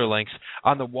article and other links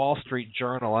on the Wall Street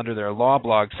Journal under their law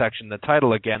blog section. The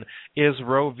title, again, is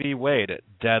Roe v. Wade,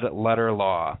 Dead Letter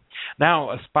Law.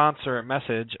 Now, a sponsor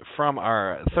message from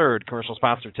our third commercial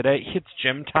sponsor today. It's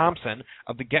Jim Thompson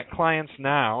of the Get Clients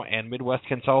Now and Midwest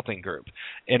Consulting Group.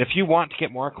 And if you want to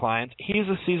get more clients, he's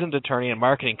a seasoned attorney and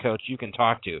marketing coach you can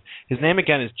talk to. His name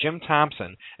again is Jim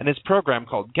Thompson, and his program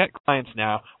called Get Clients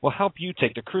Now will help you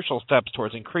take the crucial steps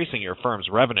towards increasing your firm's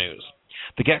revenues.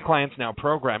 The Get Clients Now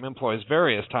program employs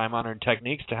various time-honored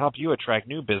techniques to help you attract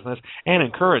new business and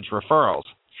encourage referrals.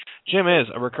 Jim is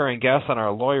a recurring guest on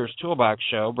our Lawyers Toolbox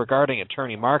show regarding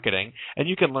attorney marketing, and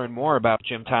you can learn more about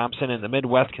Jim Thompson and the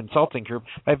Midwest Consulting Group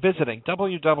by visiting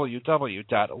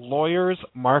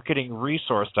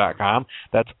www.lawyersmarketingresource.com.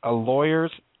 That's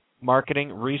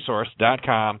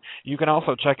lawyersmarketingresource.com. You can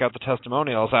also check out the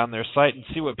testimonials on their site and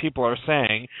see what people are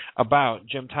saying about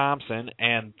Jim Thompson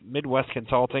and Midwest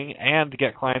Consulting and the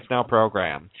Get Clients Now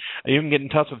program. You can get in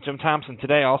touch with Jim Thompson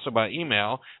today also by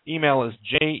email. Email is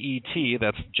JET,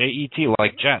 that's JET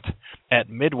like jet, at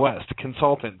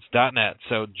midwestconsultants.net.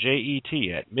 So JET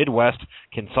at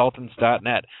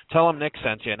midwestconsultants.net. Tell him Nick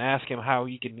sent you and ask him how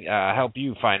he can help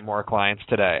you find more clients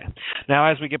today. Now,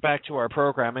 as we get back to our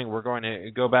programming, we're going to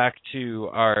go back to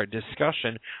our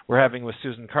discussion we're having with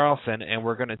Susan Carlson, and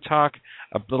we're going to talk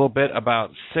a little bit about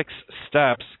 6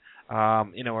 steps,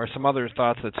 or some other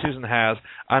thoughts that Susan has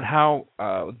on how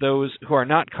those who are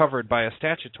not covered by a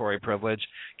statutory privilege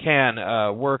can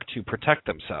work to protect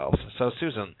themselves. So,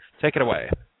 Susan, take it away.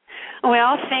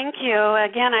 Well, thank you.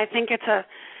 Again, I think it's a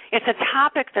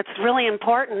topic that's really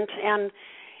important, and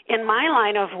in my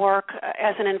line of work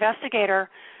as an investigator,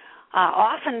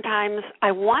 oftentimes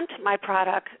I want my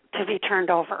product to be turned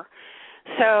over.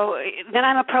 So then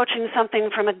I'm approaching something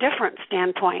from a different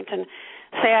standpoint. And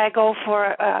say I go for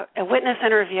a witness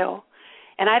interview,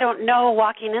 and I don't know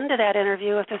walking into that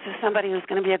interview if this is somebody who's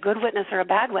going to be a good witness or a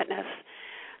bad witness.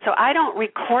 So I don't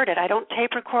record it. I don't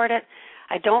tape record it.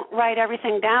 I don't write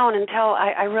everything down until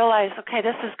I realize, okay,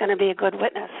 this is going to be a good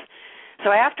witness.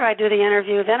 So after I do the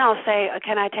interview, then I'll say,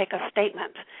 can I take a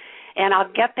statement? And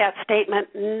I'll get that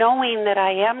statement knowing that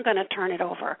I am going to turn it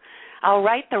over. I'll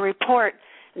write the report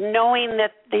knowing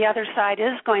that the other side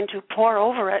is going to pore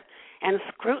over it and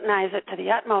scrutinize it to the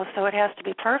utmost, so it has to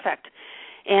be perfect.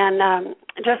 And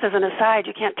just as an aside,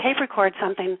 you can't tape record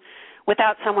something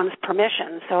without someone's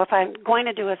permission. So if I'm going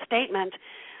to do a statement,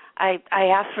 I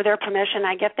ask for their permission.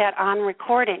 I get that on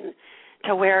recording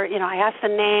to where, I ask the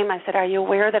name. I said, are you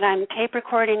aware that I'm tape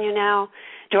recording you now?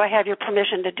 Do I have your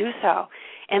permission to do so?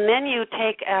 And then you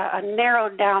take a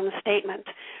narrowed down statement.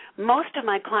 Most of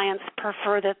my clients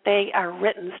prefer that they are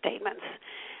written statements.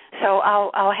 So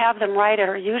I'll have them write it,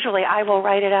 or usually I will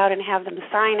write it out and have them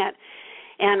sign it.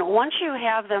 And once you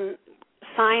have them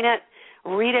sign it,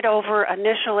 read it over,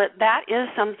 initial it, that is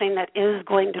something that is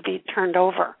going to be turned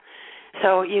over.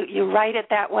 So you write it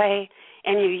that way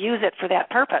and you use it for that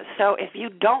purpose. So if you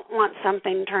don't want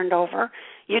something turned over,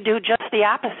 you do just the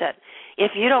opposite.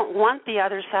 If you don't want the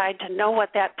other side to know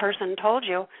what that person told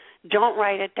you, don't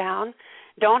write it down.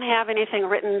 Don't have anything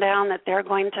written down that they're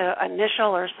going to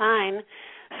initial or sign.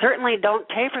 Certainly don't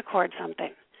tape record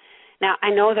something. Now, I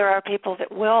know there are people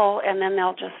that will, and then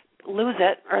they'll just lose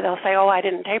it, or they'll say, I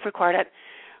didn't tape record it.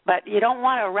 But you don't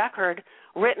want a record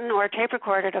written or tape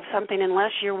recorded of something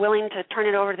unless you're willing to turn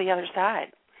it over to the other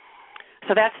side.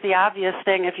 So that's the obvious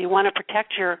thing. If you want to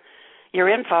protect your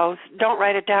info, don't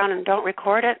write it down and don't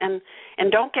record it, and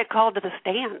don't get called to the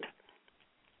stand.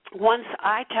 Once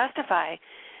I testify,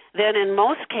 then in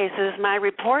most cases my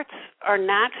reports are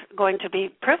not going to be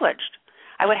privileged.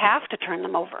 I would have to turn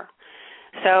them over.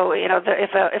 So,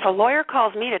 if a lawyer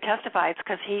calls me to testify, it's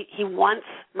because he wants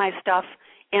my stuff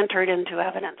entered into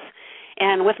evidence.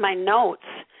 And with my notes,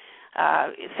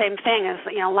 same thing. Is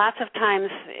lots of times,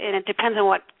 and it depends on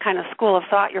what kind of school of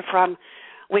thought you're from,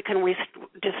 we can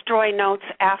destroy notes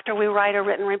after we write a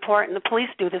written report, and the police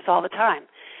do this all the time.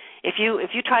 If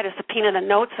you try to subpoena the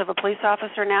notes of a police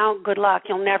officer now, good luck.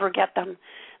 You'll never get them.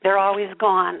 They're always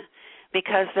gone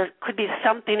because there could be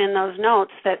something in those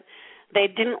notes that they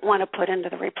didn't want to put into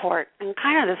the report. And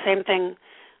kind of the same thing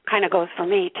kind of goes for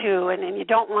me, too. And you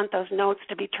don't want those notes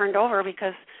to be turned over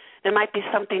because there might be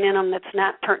something in them that's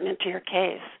not pertinent to your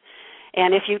case.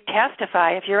 And if you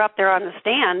testify, if you're up there on the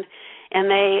stand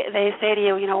and they say to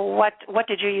you, what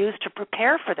did you use to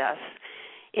prepare for this?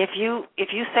 If you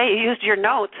say you used your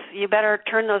notes, you better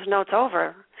turn those notes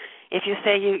over. if you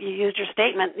say you used your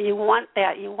statement, you want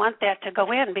that to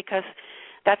go in because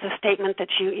that's a statement that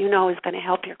you know is going to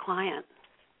help your client.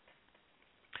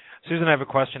 Susan, I have a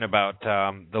question about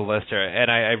the list here, and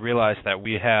I realize that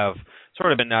we have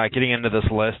sort of been getting into this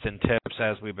list and tips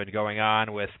as we've been going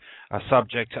on with a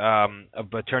subject of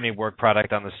attorney work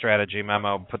product on the strategy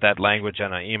memo. Put that language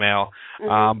in an email.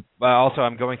 But also,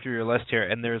 I'm going through your list here,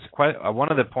 and there's quite one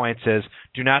of the points is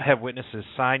do not have witnesses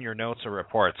sign your notes or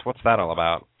reports. What's that all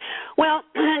about? Well,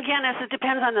 again, it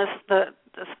depends on the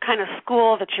kind of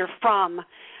school that you're from.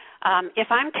 If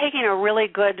I'm taking a really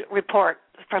good report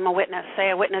from a witness, say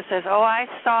a witness says, "Oh, I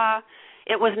saw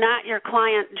it was not your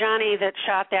client Johnny that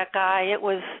shot that guy. It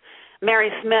was Mary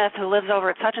Smith who lives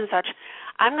over at such and such."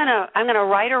 I'm gonna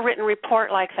write a written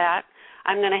report like that.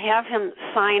 I'm going to have him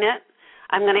sign it.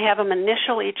 I'm going to have him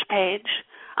initial each page.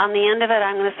 On the end of it,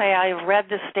 I'm going to say I've read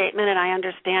this statement and I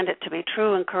understand it to be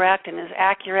true and correct and is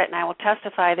accurate, and I will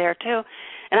testify there too.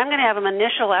 And I'm going to have him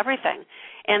initial everything,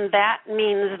 and that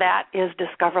means that is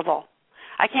discoverable.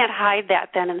 I can't hide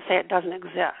that then and say it doesn't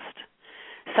exist.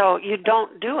 So you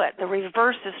don't do it. The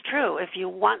reverse is true. If you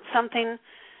want something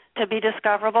to be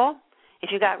discoverable, if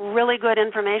you got really good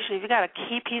information, if you got a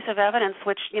key piece of evidence,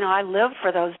 which, I live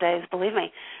for those days, believe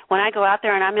me. When I go out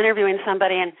there and I'm interviewing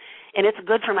somebody and it's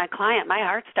good for my client, my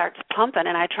heart starts pumping,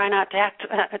 and I try not to act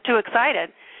too excited.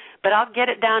 But I'll get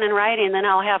it down in writing, and then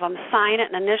I'll have them sign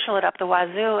it and initial it up the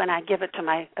wazoo, and I give it to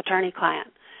my attorney client.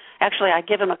 Actually, I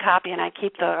give him a copy, and I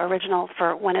keep the original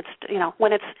for when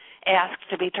it's asked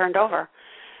to be turned over.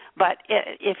 But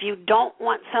if you don't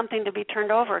want something to be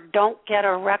turned over, don't get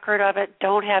a record of it.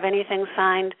 Don't have anything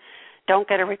signed. Don't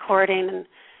get a recording and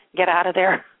get out of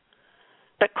there.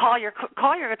 But call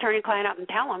your attorney client up and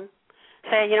tell him.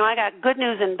 Say, I got good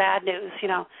news and bad news.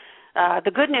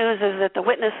 The good news is that the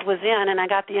witness was in and I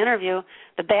got the interview.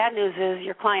 The bad news is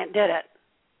your client did it.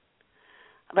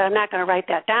 But I'm not going to write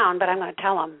that down, but I'm going to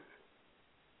tell him.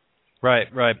 Right.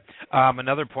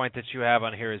 Another point that you have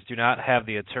on here is do not have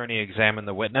the attorney examine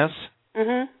the witness.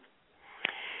 Mm-hmm.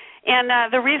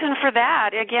 And the reason for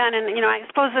that, again, and I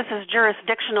suppose this is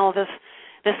jurisdictional.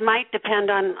 This might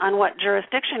depend on what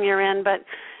jurisdiction you're in, but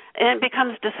it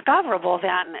becomes discoverable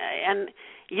then, and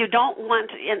you don't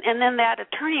want, and then that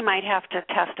attorney might have to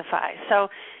testify. So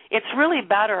it's really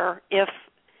better if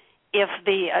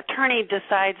the attorney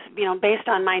decides, based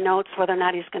on my notes, whether or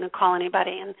not he's going to call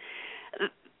anybody. And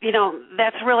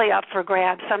that's really up for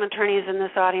grabs. Some attorneys in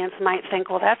this audience might think,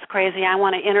 well, that's crazy. I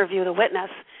want to interview the witness.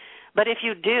 But if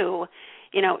you do,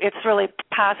 it's really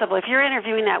possible. If you're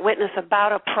interviewing that witness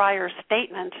about a prior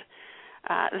statement,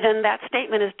 then that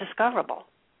statement is discoverable.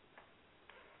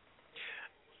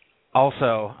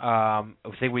 Also, I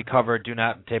think we covered do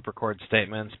not tape record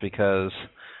statements because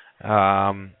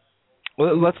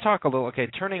let's talk a little,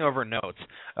 turning over notes.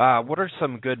 What are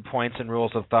some good points and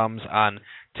rules of thumbs on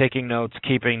taking notes,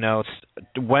 keeping notes,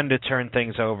 when to turn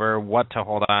things over, what to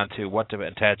hold on to, what to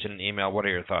attach in an email? What are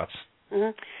your thoughts?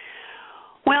 Mm-hmm.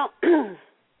 Well,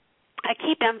 I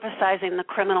keep emphasizing the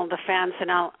criminal defense,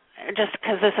 and just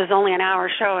because this is only an hour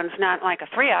show and it's not like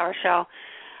a 3-hour show,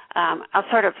 I'll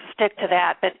sort of stick to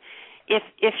that. But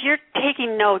if you're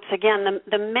taking notes, again,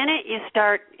 the minute you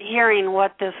start hearing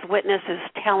what this witness is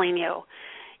telling you,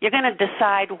 you're going to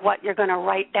decide what you're going to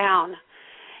write down.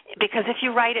 Because if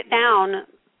you write it down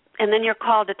and then you're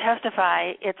called to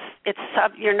testify,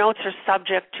 your notes are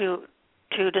subject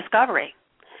to discovery.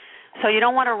 So you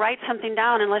don't want to write something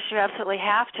down unless you absolutely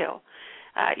have to.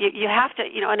 You have to,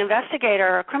 an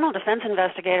investigator, a criminal defense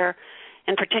investigator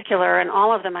in particular, and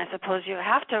all of them, I suppose, you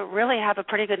have to really have a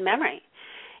pretty good memory.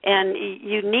 And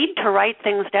you need to write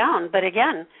things down. But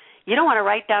again, you don't want to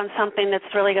write down something that's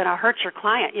really going to hurt your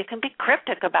client. You can be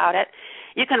cryptic about it.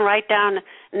 You can write down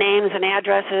names and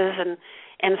addresses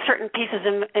and certain pieces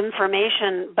of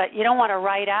information, but you don't want to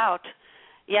write out,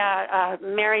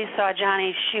 Mary saw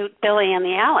Johnny shoot Billy in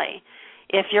the alley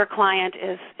if your client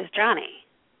is Johnny.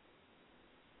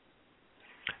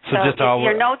 So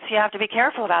your notes, you have to be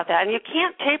careful about that. And you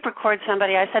can't tape record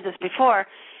somebody. I said this before.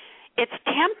 It's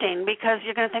tempting because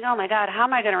you're going to think, oh, my God, how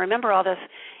am I going to remember all this?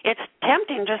 It's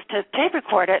tempting just to tape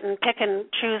record it and pick and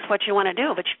choose what you want to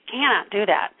do, but you cannot do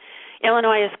that.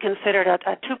 Illinois is considered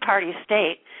a two-party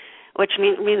state, which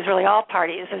means really all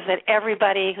parties, is that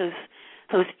everybody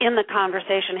who's in the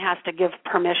conversation has to give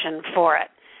permission for it.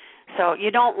 So you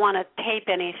don't want to tape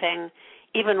anything,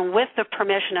 even with the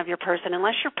permission of your person,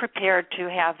 unless you're prepared to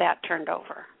have that turned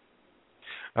over.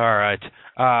 All right.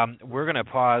 We're going to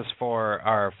pause for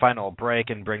our final break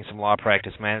and bring some law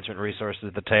practice management resources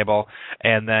to the table,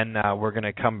 and then we're going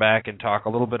to come back and talk a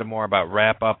little bit more about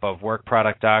wrap-up of work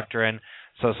product doctrine,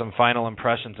 So some final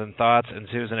impressions and thoughts. And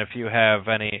Susan, if you have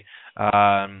any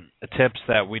tips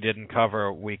that we didn't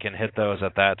cover, we can hit those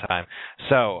at that time.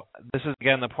 So this is,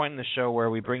 again, the point in the show where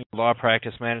we bring you law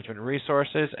practice management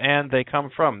resources, and they come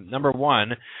from, number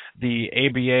one, the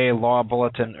ABA Law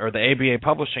Bulletin, or the ABA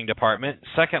Publishing Department.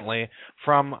 Secondly,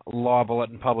 from Law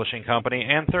Bulletin Publishing Company.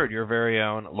 And third, your very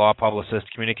own Law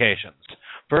Publicist Communications.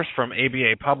 First, from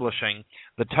ABA Publishing,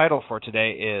 the title for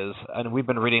today is, and we've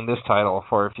been reading this title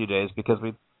for a few days because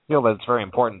we feel that it's very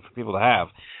important for people to have.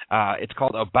 It's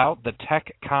called About the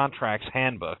Tech Contracts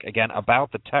Handbook. Again,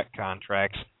 About the Tech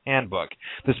Contracts Handbook.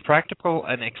 This practical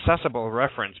and accessible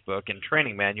reference book and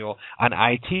training manual on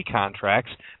IT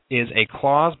contracts is a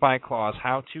clause-by-clause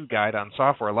how-to guide on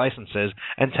software licenses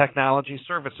and technology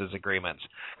services agreements,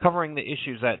 covering the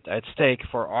issues at stake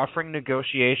for offering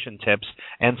negotiation tips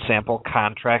and sample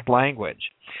contract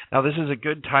language. Now, this is a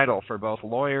good title for both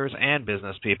lawyers and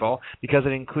business people because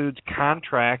it includes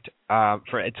contract.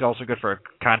 It's also good for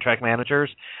contract managers.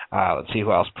 Let's see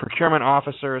who else: procurement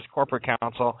officers, corporate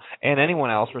counsel, and anyone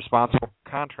else responsible for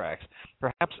contracts.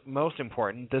 Perhaps most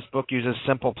important, this book uses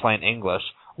simple, plain English,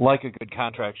 like a good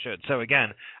contract should. So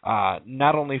again,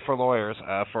 not only for lawyers,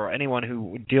 for anyone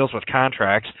who deals with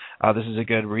contracts, this is a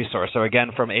good resource. So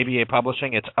again, from ABA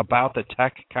Publishing, it's About the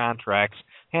Tech Contracts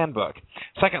Handbook.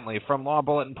 Secondly, from Law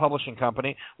Bulletin Publishing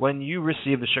Company, when you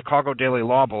receive the Chicago Daily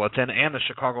Law Bulletin and the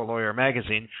Chicago Lawyer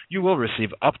Magazine, you will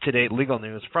receive up-to-date legal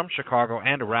news from Chicago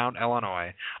and around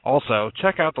Illinois. Also,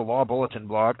 check out the Law Bulletin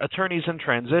blog, Attorneys in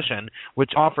Transition,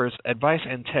 which offers advice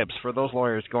and tips for those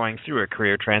lawyers going through a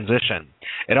career transition.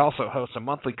 It also hosts a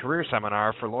monthly career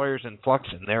seminar for lawyers in flux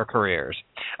in their careers.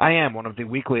 I am one of the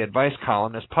weekly advice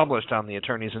columnists published on the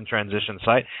Attorneys in Transition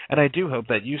site, and I do hope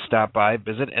that you stop by,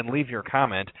 visit, and leave your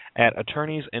comment at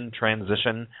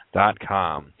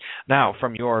attorneysintransition.com. Now,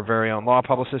 from your very own Law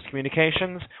Publicist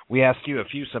Communications, we ask you a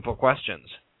few simple questions.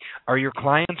 Are your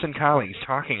clients and colleagues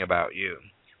talking about you?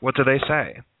 What do they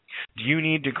say? Do you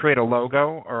need to create a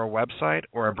logo or a website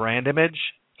or a brand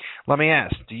image? Let me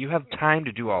ask, do you have time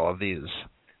to do all of these?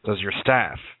 Does your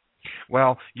staff?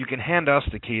 Well, you can hand us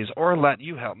the keys or let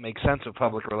you help make sense of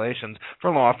public relations for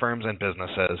law firms and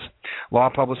businesses. Law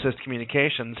Publicist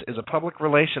Communications is a public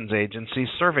relations agency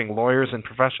serving lawyers and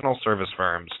professional service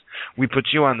firms. We put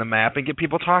you on the map and get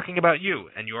people talking about you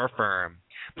and your firm.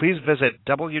 Please visit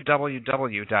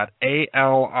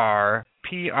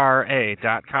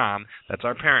www.alrpra.com, that's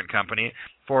our parent company,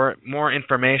 for more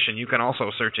information. You can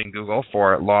also search in Google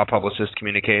for Law Publicist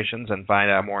Communications and find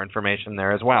out more information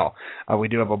there as well. We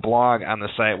do have a blog on the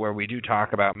site where we do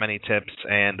talk about many tips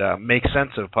and make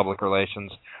sense of public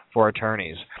relations for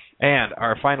attorneys. And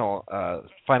our final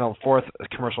fourth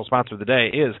commercial sponsor of the day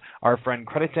is our friend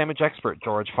credit damage expert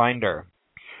George Finder.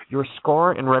 Your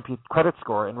score and credit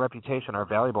score and reputation are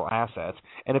valuable assets,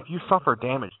 and if you suffer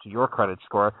damage to your credit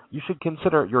score, you should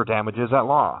consider your damages at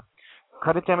law.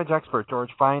 Credit damage expert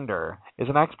George Finder is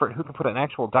an expert who can put an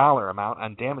actual dollar amount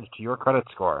on damage to your credit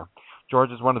score.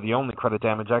 George is one of the only credit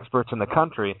damage experts in the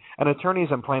country, and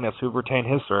attorneys and plaintiffs who retain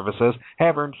his services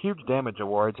have earned huge damage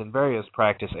awards in various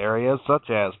practice areas such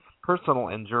as personal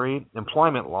injury,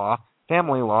 employment law,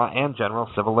 family law, and general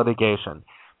civil litigation.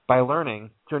 By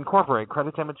learning to incorporate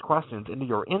credit damage questions into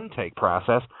your intake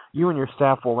process, you and your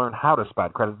staff will learn how to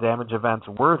spot credit damage events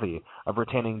worthy of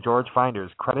retaining George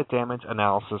Finder's credit damage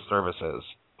analysis services.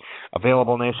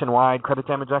 Available nationwide, credit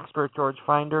damage expert George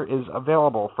Finder is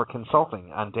available for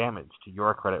consulting on damage to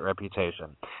your credit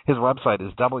reputation. His website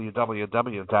is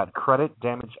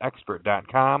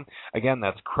www.creditdamageexpert.com. Again,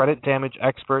 that's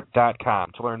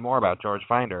creditdamageexpert.com to learn more about George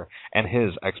Finder and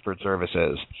his expert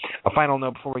services. A final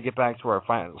note before we get back to our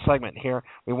final segment here,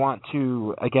 we want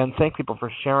to, again, thank people for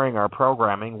sharing our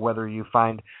programming, whether you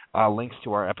find links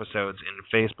to our episodes in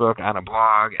Facebook, on a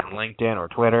blog, and LinkedIn, or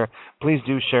Twitter. Please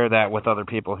do share that with other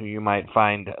people who you might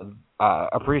find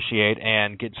appreciate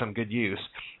and get some good use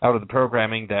out of the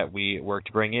programming that we work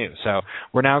to bring you. So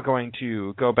we're now going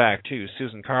to go back to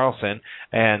Susan Carlson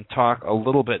and talk a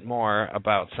little bit more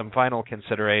about some final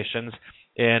considerations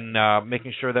in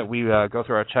making sure that we go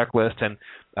through our checklist and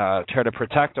try to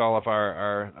protect all of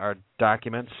our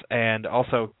documents, and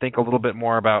also think a little bit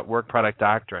more about work product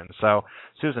doctrine. So,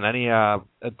 Susan, any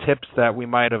tips that we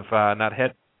might have not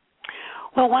hit?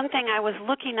 Well, one thing I was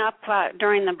looking up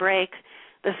during the break,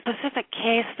 the specific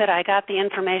case that I got the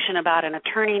information about, an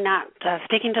attorney not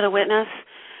speaking to the witness,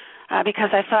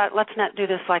 because I thought, let's not do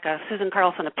this like a Susan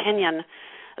Carlson opinion.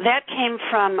 That came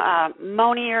from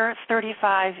Monier,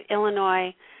 35,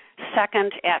 Illinois,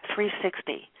 2nd at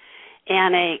 360.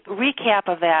 And a recap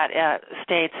of that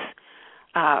states,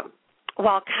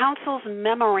 while counsel's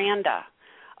memoranda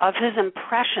of his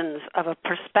impressions of a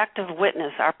prospective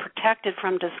witness are protected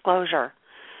from disclosure,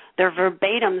 their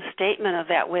verbatim statement of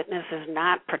that witness is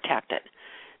not protected.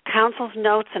 Counsel's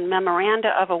notes and memoranda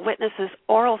of a witness's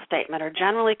oral statement are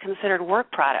generally considered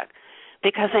work product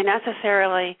because they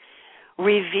necessarily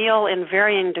reveal in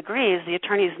varying degrees the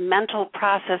attorney's mental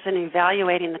process in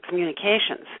evaluating the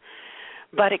communications.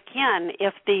 But again,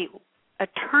 if the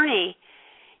attorney,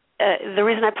 the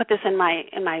reason I put this in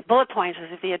my bullet points is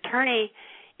if the attorney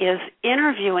is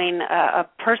interviewing a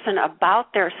person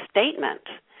about their statement,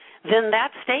 then that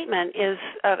statement is,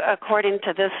 according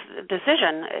to this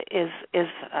decision, is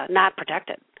not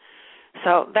protected.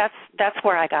 So that's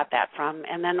where I got that from.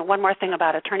 And then one more thing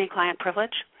about attorney-client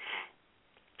privilege.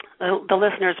 The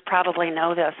listeners probably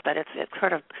know this, but it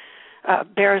sort of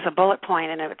bears a bullet point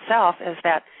in of itself, is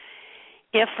that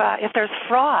if there's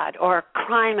fraud or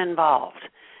crime involved,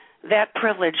 that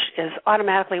privilege is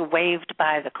automatically waived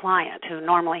by the client who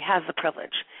normally has the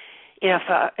privilege. If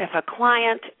a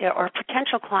client or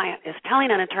potential client is telling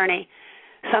an attorney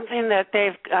something that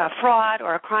they've fraud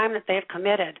or a crime that they've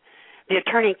committed, the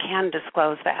attorney can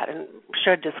disclose that and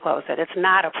should disclose it. It's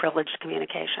not a privileged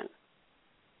communication.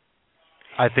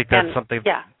 I think that's something.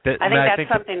 Yeah, I think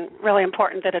something really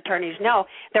important that attorneys know.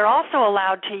 They're also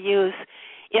allowed to use,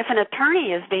 if an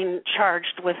attorney is being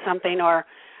charged with something, or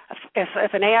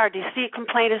if an ARDC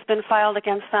complaint has been filed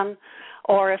against them,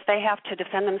 or if they have to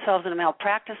defend themselves in a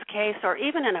malpractice case, or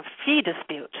even in a fee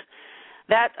dispute,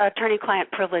 that attorney-client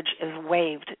privilege is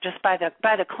waived just by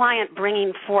the client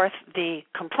bringing forth the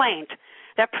complaint.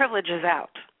 That privilege is out,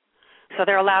 so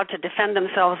they're allowed to defend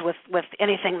themselves with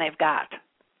anything they've got.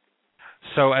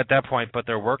 So at that point, but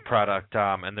their work product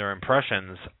and their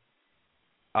impressions,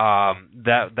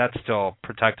 that's still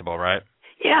protectable, right?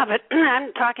 Yeah, but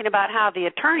I'm talking about how the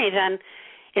attorney then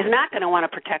is not going to want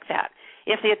to protect that.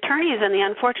 If the attorney is in the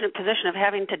unfortunate position of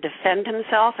having to defend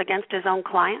himself against his own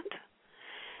client,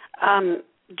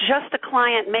 just the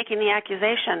client making the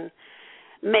accusation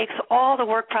makes all the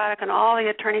work product and all the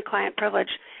attorney-client privilege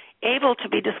able to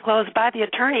be disclosed by the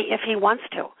attorney if he wants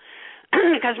to.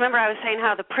 Because remember I was saying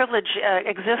how the privilege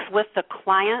exists with the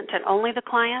client and only the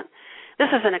client? This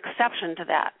is an exception to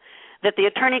that the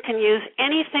attorney can use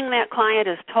anything that client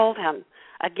has told him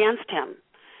against him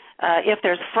if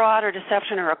there's fraud or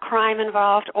deception or a crime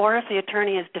involved, or if the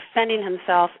attorney is defending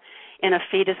himself in a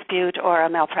fee dispute or a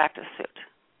malpractice suit.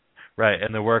 Right,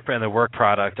 and the work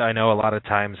product. I know a lot of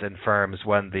times in firms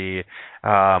when the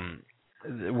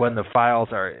files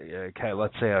are,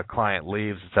 let's say a client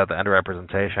leaves, it's at the end of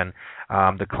representation,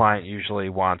 the client usually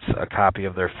wants a copy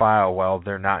of their file. Well,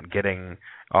 they're not getting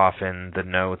often the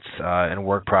notes and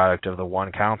work product of the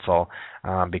one counsel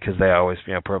because they always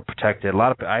protect it.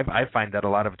 I find that a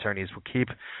lot of attorneys will keep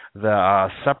the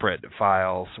separate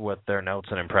files with their notes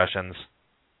and impressions.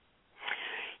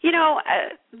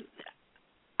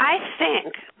 I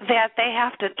think that they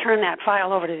have to turn that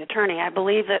file over to the attorney.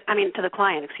 To the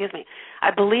client, excuse me. I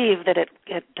believe that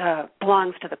it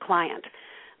belongs to the client.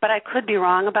 But I could be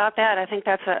wrong about that. I think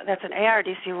that's an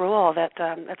ARDC rule that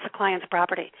that's the client's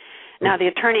property. Now, the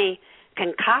attorney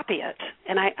can copy it,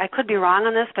 and I could be wrong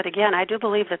on this, but again, I do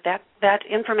believe that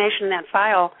information in that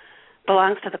file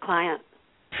belongs to the client.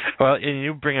 Well, and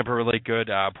you bring up a really good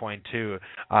point, too.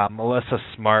 Melissa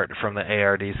Smart from the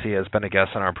ARDC has been a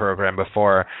guest on our program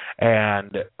before,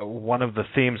 and one of the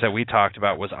themes that we talked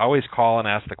about was always call and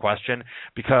ask the question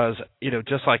because,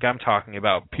 just like I'm talking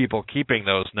about people keeping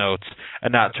those notes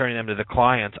and not turning them to the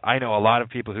clients, I know a lot of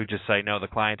people who just say, no, the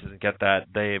client doesn't get that.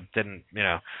 They didn't,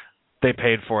 they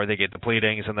paid for it, they get the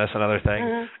pleadings and this and other things.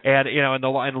 Mm-hmm.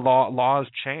 And, laws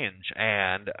change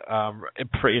and,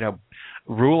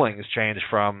 rulings change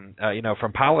from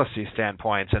policy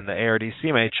standpoints, and the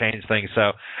ARDC may change things.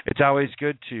 So it's always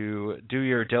good to do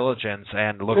your diligence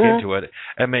and look into it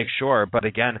and make sure. But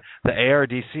again, the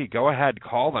ARDC, go ahead,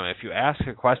 call them if you ask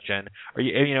a question, or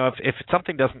if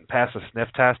something doesn't pass a sniff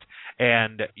test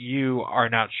and you are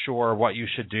not sure what you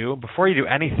should do, before you do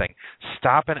anything,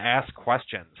 stop and ask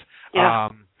questions. Yeah.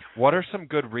 What are some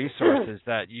good resources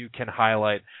that you can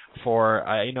highlight for,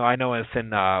 I know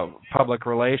within public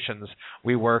relations,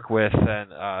 we work with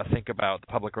and think about the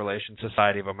Public Relations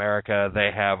Society of America. They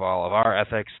have all of our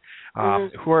ethics.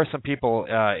 Who are some people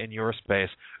in your space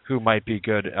who might be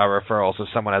good referrals if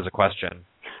someone has a question?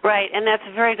 Right, and that's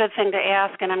a very good thing to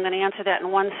ask, and I'm going to answer that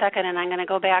in 1 second, and I'm going to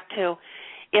go back to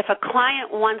if a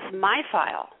client wants my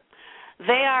file,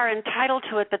 they are entitled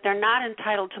to it, but they're not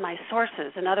entitled to my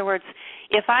sources. In other words,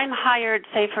 if I'm hired,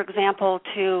 say, for example,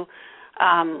 to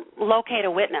locate a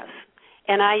witness,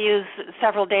 and I use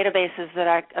several databases that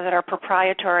are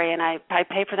proprietary and I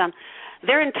pay for them,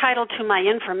 they're entitled to my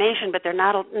information, but they're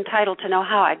not entitled to know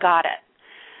how I got it.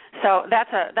 So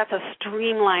that's a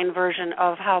streamlined version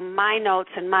of how my notes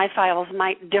and my files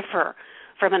might differ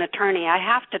from an attorney. I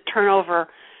have to turn over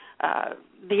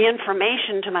the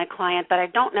information to my client, but I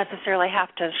don't necessarily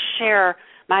have to share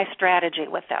my strategy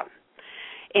with them.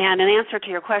 And in answer to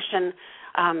your question,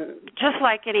 just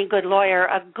like any good lawyer,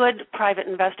 a good private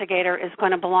investigator is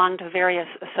going to belong to various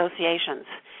associations.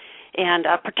 And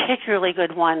a particularly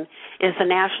good one is the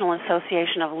National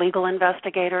Association of Legal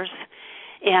Investigators.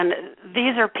 And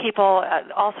these are people,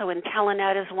 also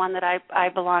Intellinet is one that I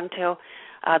belong to,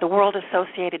 the World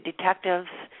Associated Detectives,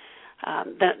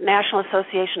 the National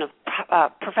Association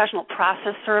of Professional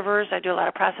Process Servers. I do a lot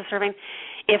of process serving.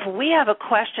 If we have a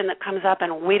question that comes up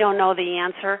and we don't know the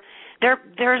answer,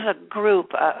 there's a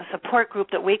group, a support group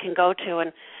that we can go to,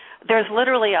 and there's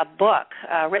literally a book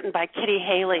written by Kitty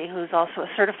Haley, who's also a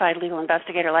certified legal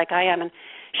investigator like I am, and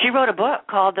she wrote a book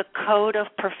called The Code of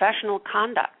Professional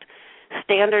Conduct,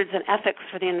 Standards and Ethics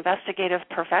for the Investigative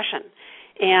Profession.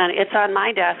 And it's on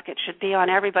my desk. It should be on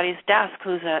everybody's desk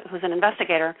who's an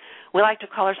investigator. We like to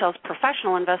call ourselves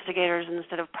professional investigators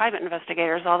instead of private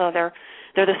investigators, although they're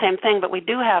the same thing, but we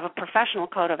do have a professional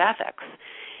code of ethics.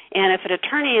 And if an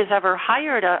attorney has ever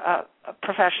hired a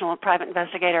professional, a private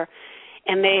investigator,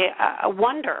 and they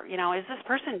wonder, is this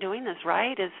person doing this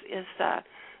right? Is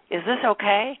this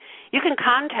okay? You can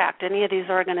contact any of these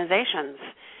organizations,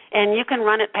 and you can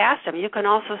run it past them. You can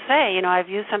also say, I've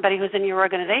used somebody who's in your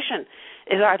organization.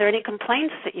 Are there any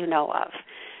complaints that you know of?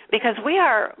 Because we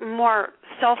are more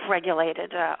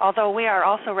self-regulated, although we are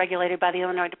also regulated by the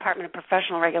Illinois Department of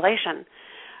Professional Regulation.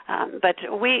 But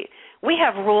we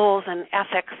have rules and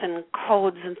ethics and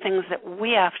codes and things that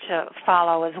we have to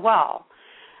follow as well,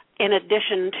 in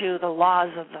addition to the laws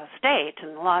of the state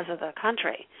and the laws of the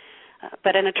country.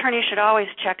 But an attorney should always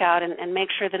check out and make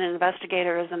sure that an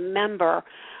investigator is a member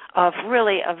of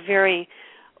really a very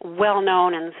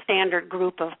well-known and standard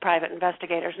group of private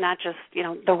investigators, not just,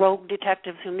 the rogue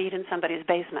detectives who meet in somebody's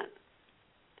basement.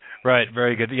 Right,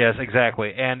 very good. Yes,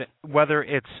 exactly. And whether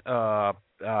it's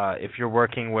if you're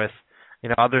working with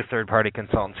other third-party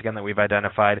consultants, again, that we've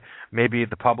identified, maybe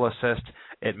the publicist,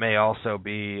 it may also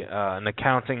be an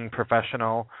accounting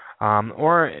professional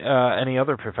or any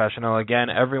other professional. Again,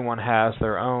 everyone has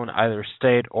their own either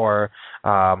state or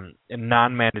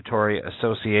non-mandatory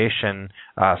association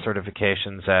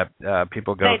certifications that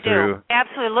people go through. They do.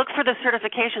 Absolutely. Look for the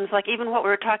certifications, like even what we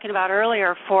were talking about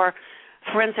earlier for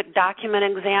forensic document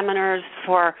examiners,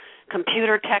 for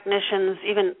computer technicians,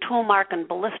 even tool mark and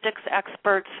ballistics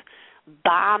experts,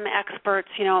 bomb experts.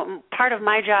 Part of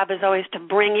my job is always to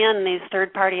bring in these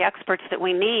third-party experts that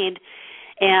we need,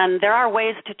 and there are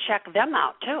ways to check them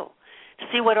out, too, to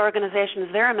see what organizations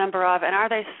they're a member of, and are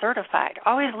they certified.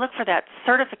 Always look for that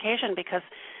certification, because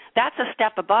that's a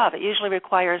step above. It usually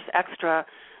requires extra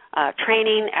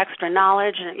training, extra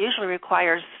knowledge, and it usually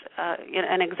requires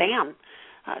an exam.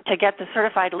 To get the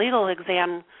certified legal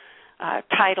exam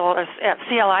title, or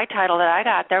CLI title that I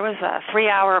got, there was a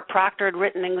 3-hour proctored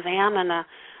written exam and a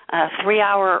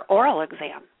 3-hour oral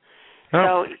exam.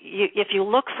 Oh. So if you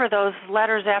look for those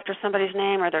letters after somebody's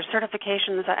name or their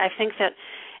certifications, I think that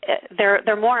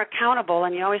they're more accountable,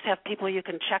 and you always have people you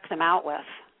can check them out with.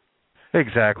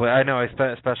 Exactly. I know,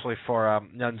 especially for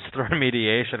just throwing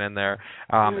mediation in there.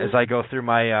 As I go through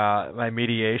my my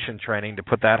mediation training to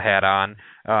put that hat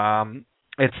on,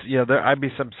 it's I'd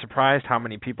be surprised how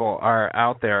many people are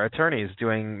out there, attorneys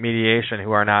doing mediation,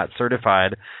 who are not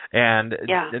certified, and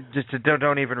just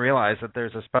don't even realize that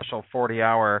there's a special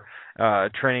 40-hour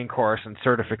training course and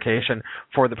certification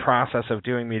for the process of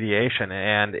doing mediation.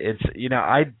 And it's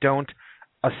I don't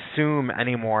assume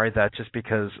anymore that just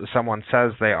because someone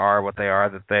says they are what they are,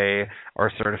 that they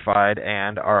are certified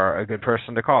and are a good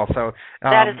person to call. So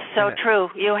that is so true.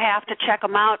 You have to check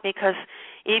them out, because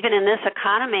even in this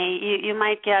economy, you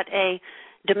might get a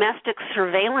domestic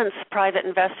surveillance private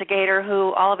investigator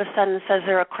who all of a sudden says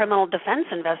they're a criminal defense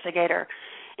investigator,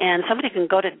 and somebody can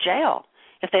go to jail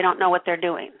if they don't know what they're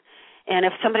doing. And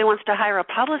if somebody wants to hire a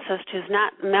publicist who's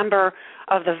not a member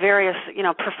of the various,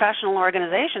 professional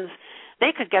organizations, they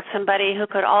could get somebody who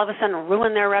could all of a sudden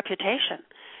ruin their reputation.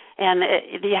 And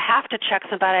you have to check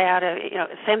somebody out.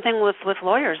 Same thing with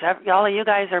lawyers. All of you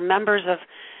guys are members of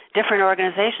different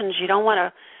organizations. You don't want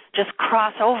to just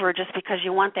cross over just because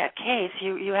you want that case.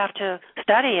 You have to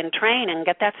study and train and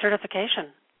get that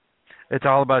certification. It's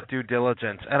all about due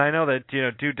diligence. And I know that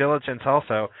due diligence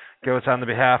also goes on the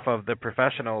behalf of the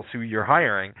professionals who you're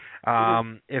hiring.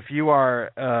 If you are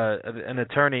an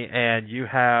attorney and you're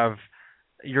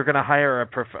going to hire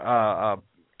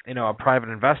a private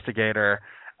investigator,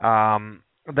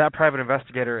 that private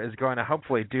investigator is going to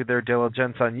hopefully do their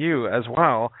diligence on you as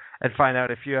well and find out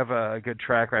if you have a good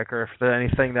track record, if there's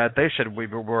anything that they should be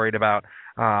worried about.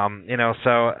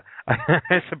 So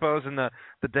I suppose in the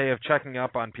day of checking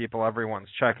up on people, everyone's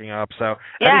checking up. So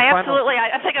yeah, absolutely.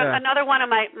 I think another one of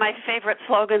my favorite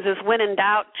slogans is "When in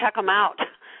doubt, check them out."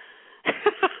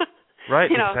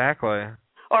 Right, exactly.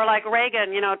 Or like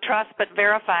Reagan, trust but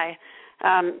verify.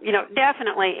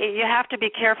 Definitely, you have to be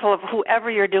careful of whoever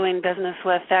you're doing business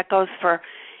with. That goes for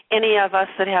any of us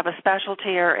that have a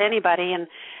specialty or anybody. And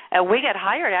we get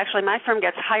hired. Actually, my firm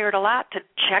gets hired a lot to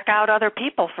check out other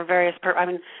people for various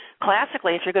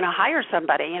classically, if you're going to hire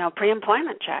somebody,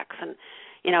 pre-employment checks. And,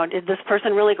 did this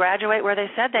person really graduate where they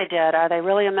said they did? Are they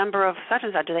really a member of such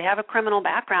and such? Do they have a criminal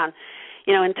background?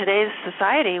 In today's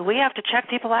society, we have to check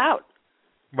people out.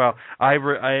 Well, I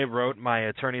wrote my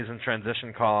Attorneys in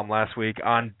Transition column last week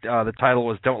on the title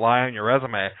was "Don't Lie on Your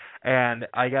Resume," and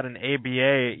I got an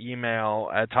ABA email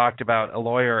talked about a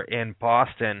lawyer in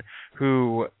Boston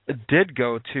who did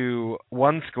go to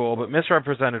one school but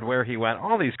misrepresented where he went.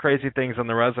 All these crazy things on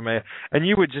the resume, and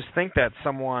you would just think that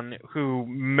someone who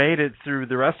made it through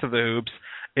the rest of the hoops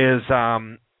is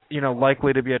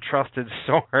likely to be a trusted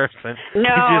source. And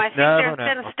I think there's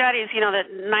been studies, that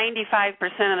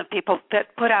 95% of the people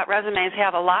that put out resumes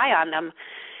have a lie on them.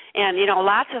 And,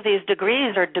 lots of these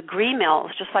degrees are degree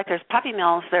mills. Just like there's puppy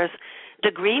mills, there's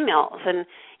degree mills. And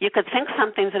you could think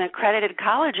something's an accredited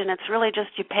college, and it's really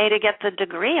just you pay to get the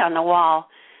degree on the wall.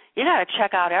 You got to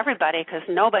check out everybody because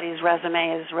nobody's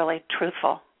resume is really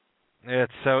truthful.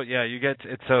 It's so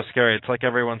scary. It's like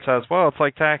everyone says, well, it's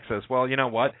like taxes. Well, you know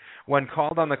what? When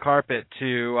called on the carpet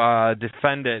to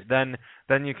defend it, then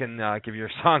you can give your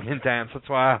song and dance. That's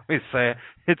why I always say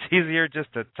it's easier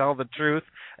just to tell the truth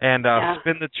and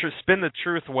spin the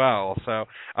truth well. So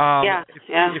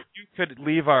if you could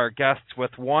leave our guests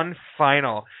with one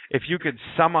final, if you could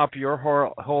sum up your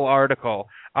whole article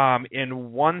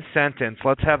in one sentence,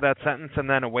 let's have that sentence and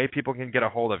then a way people can get a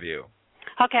hold of you.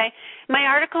 Okay. My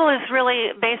article is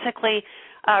really basically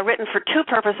written for two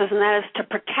purposes, and that is to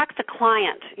protect the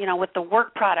client, with the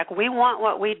work product. We want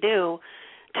what we do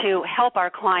to help our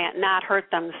client, not hurt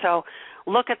them. So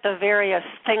look at the various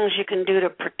things you can do to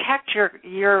protect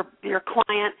your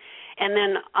client, and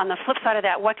then on the flip side of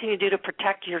that, what can you do to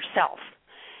protect yourself?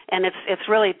 And it's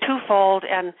really twofold,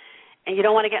 and you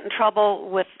don't want to get in trouble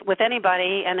with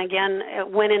anybody. And again,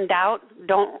 when in doubt,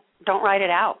 don't write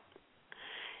it out.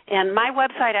 And my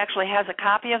website actually has a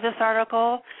copy of this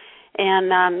article,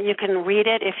 and you can read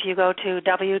it if you go to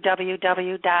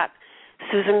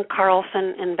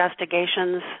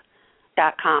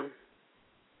www.susancarlsoninvestigations.com.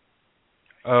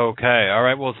 Okay. All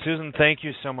right. Well, Susan, thank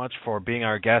you so much for being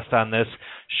our guest on this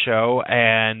show.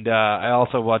 And I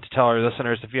also want to tell our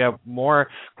listeners, if you have more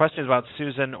questions about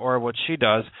Susan or what she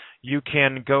does, you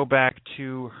can go back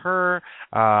to her.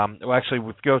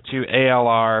 Go to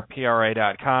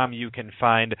alrpra.com. You can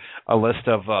find a list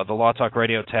of the Law Talk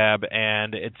Radio tab,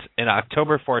 and it's in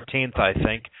October 14th, I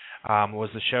think, was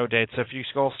the show date. So if you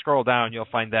scroll down, you'll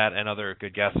find that and other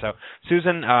good guests. So,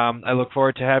 Susan, I look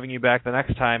forward to having you back the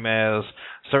next time, as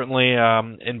certainly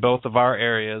in both of our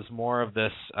areas, more of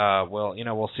this,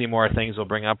 we'll see more things. We'll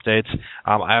bring updates.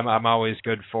 I'm always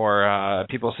good for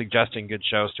people suggesting good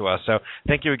shows to us. So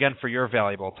thank you again for your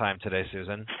valuable time today,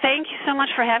 Susan. Thank you so much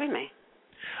for having me.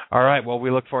 All right. Well,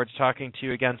 we look forward to talking to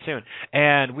you again soon.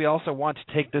 And we also want to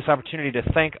take this opportunity to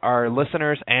thank our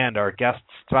listeners and our guest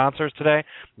sponsors today.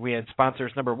 We had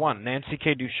sponsors number one, Nancy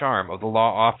K. Ducharme of the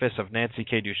Law Office of Nancy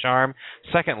K. Ducharme.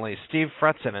 Secondly, Steve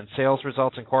Fretzen and Sales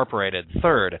Results Incorporated.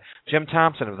 Third, Jim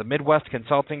Thompson of the Midwest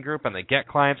Consulting Group and the Get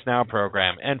Clients Now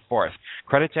program. And fourth,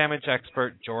 credit damage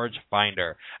expert George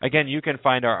Finder. Again, you can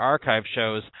find our archive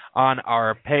shows on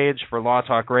our page for Law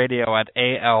Talk Radio at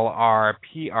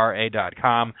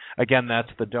alrpra.com. Again,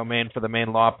 that's the domain for the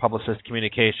main Law Publicist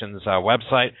Communications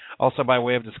website. Also, by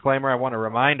way of disclaimer, I want to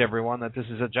remind everyone that this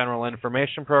is a general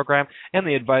information program, and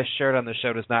the advice shared on the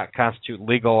show does not constitute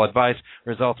legal advice.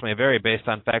 Results may vary based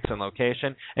on facts and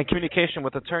location, and communication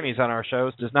with attorneys on our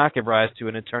shows does not give rise to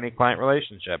an attorney-client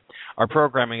relationship. Our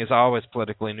programming is always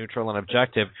politically neutral and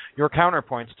objective. Your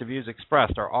counterpoints to views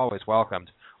expressed are always welcomed.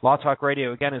 Law Talk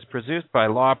Radio, again, is produced by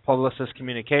Law Publicist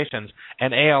Communications,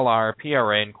 an ALR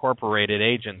PRA Incorporated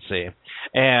agency.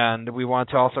 And we want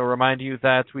to also remind you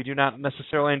that we do not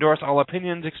necessarily endorse all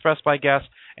opinions expressed by guests,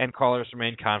 and callers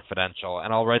remain confidential,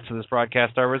 and all rights to this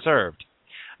broadcast are reserved.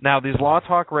 Now, these Law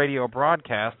Talk Radio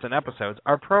broadcasts and episodes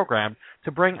are programmed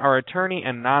to bring our attorney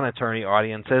and non-attorney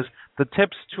audiences the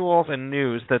tips, tools, and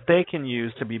news that they can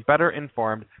use to be better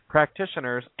informed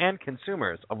practitioners and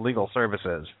consumers of legal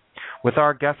services. With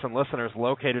our guests and listeners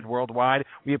located worldwide,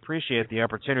 we appreciate the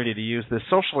opportunity to use this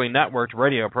socially networked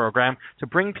radio program to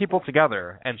bring people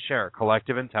together and share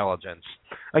collective intelligence.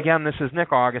 Again, this is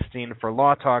Nick Augustine for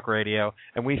Law Talk Radio,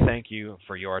 and we thank you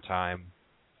for your time.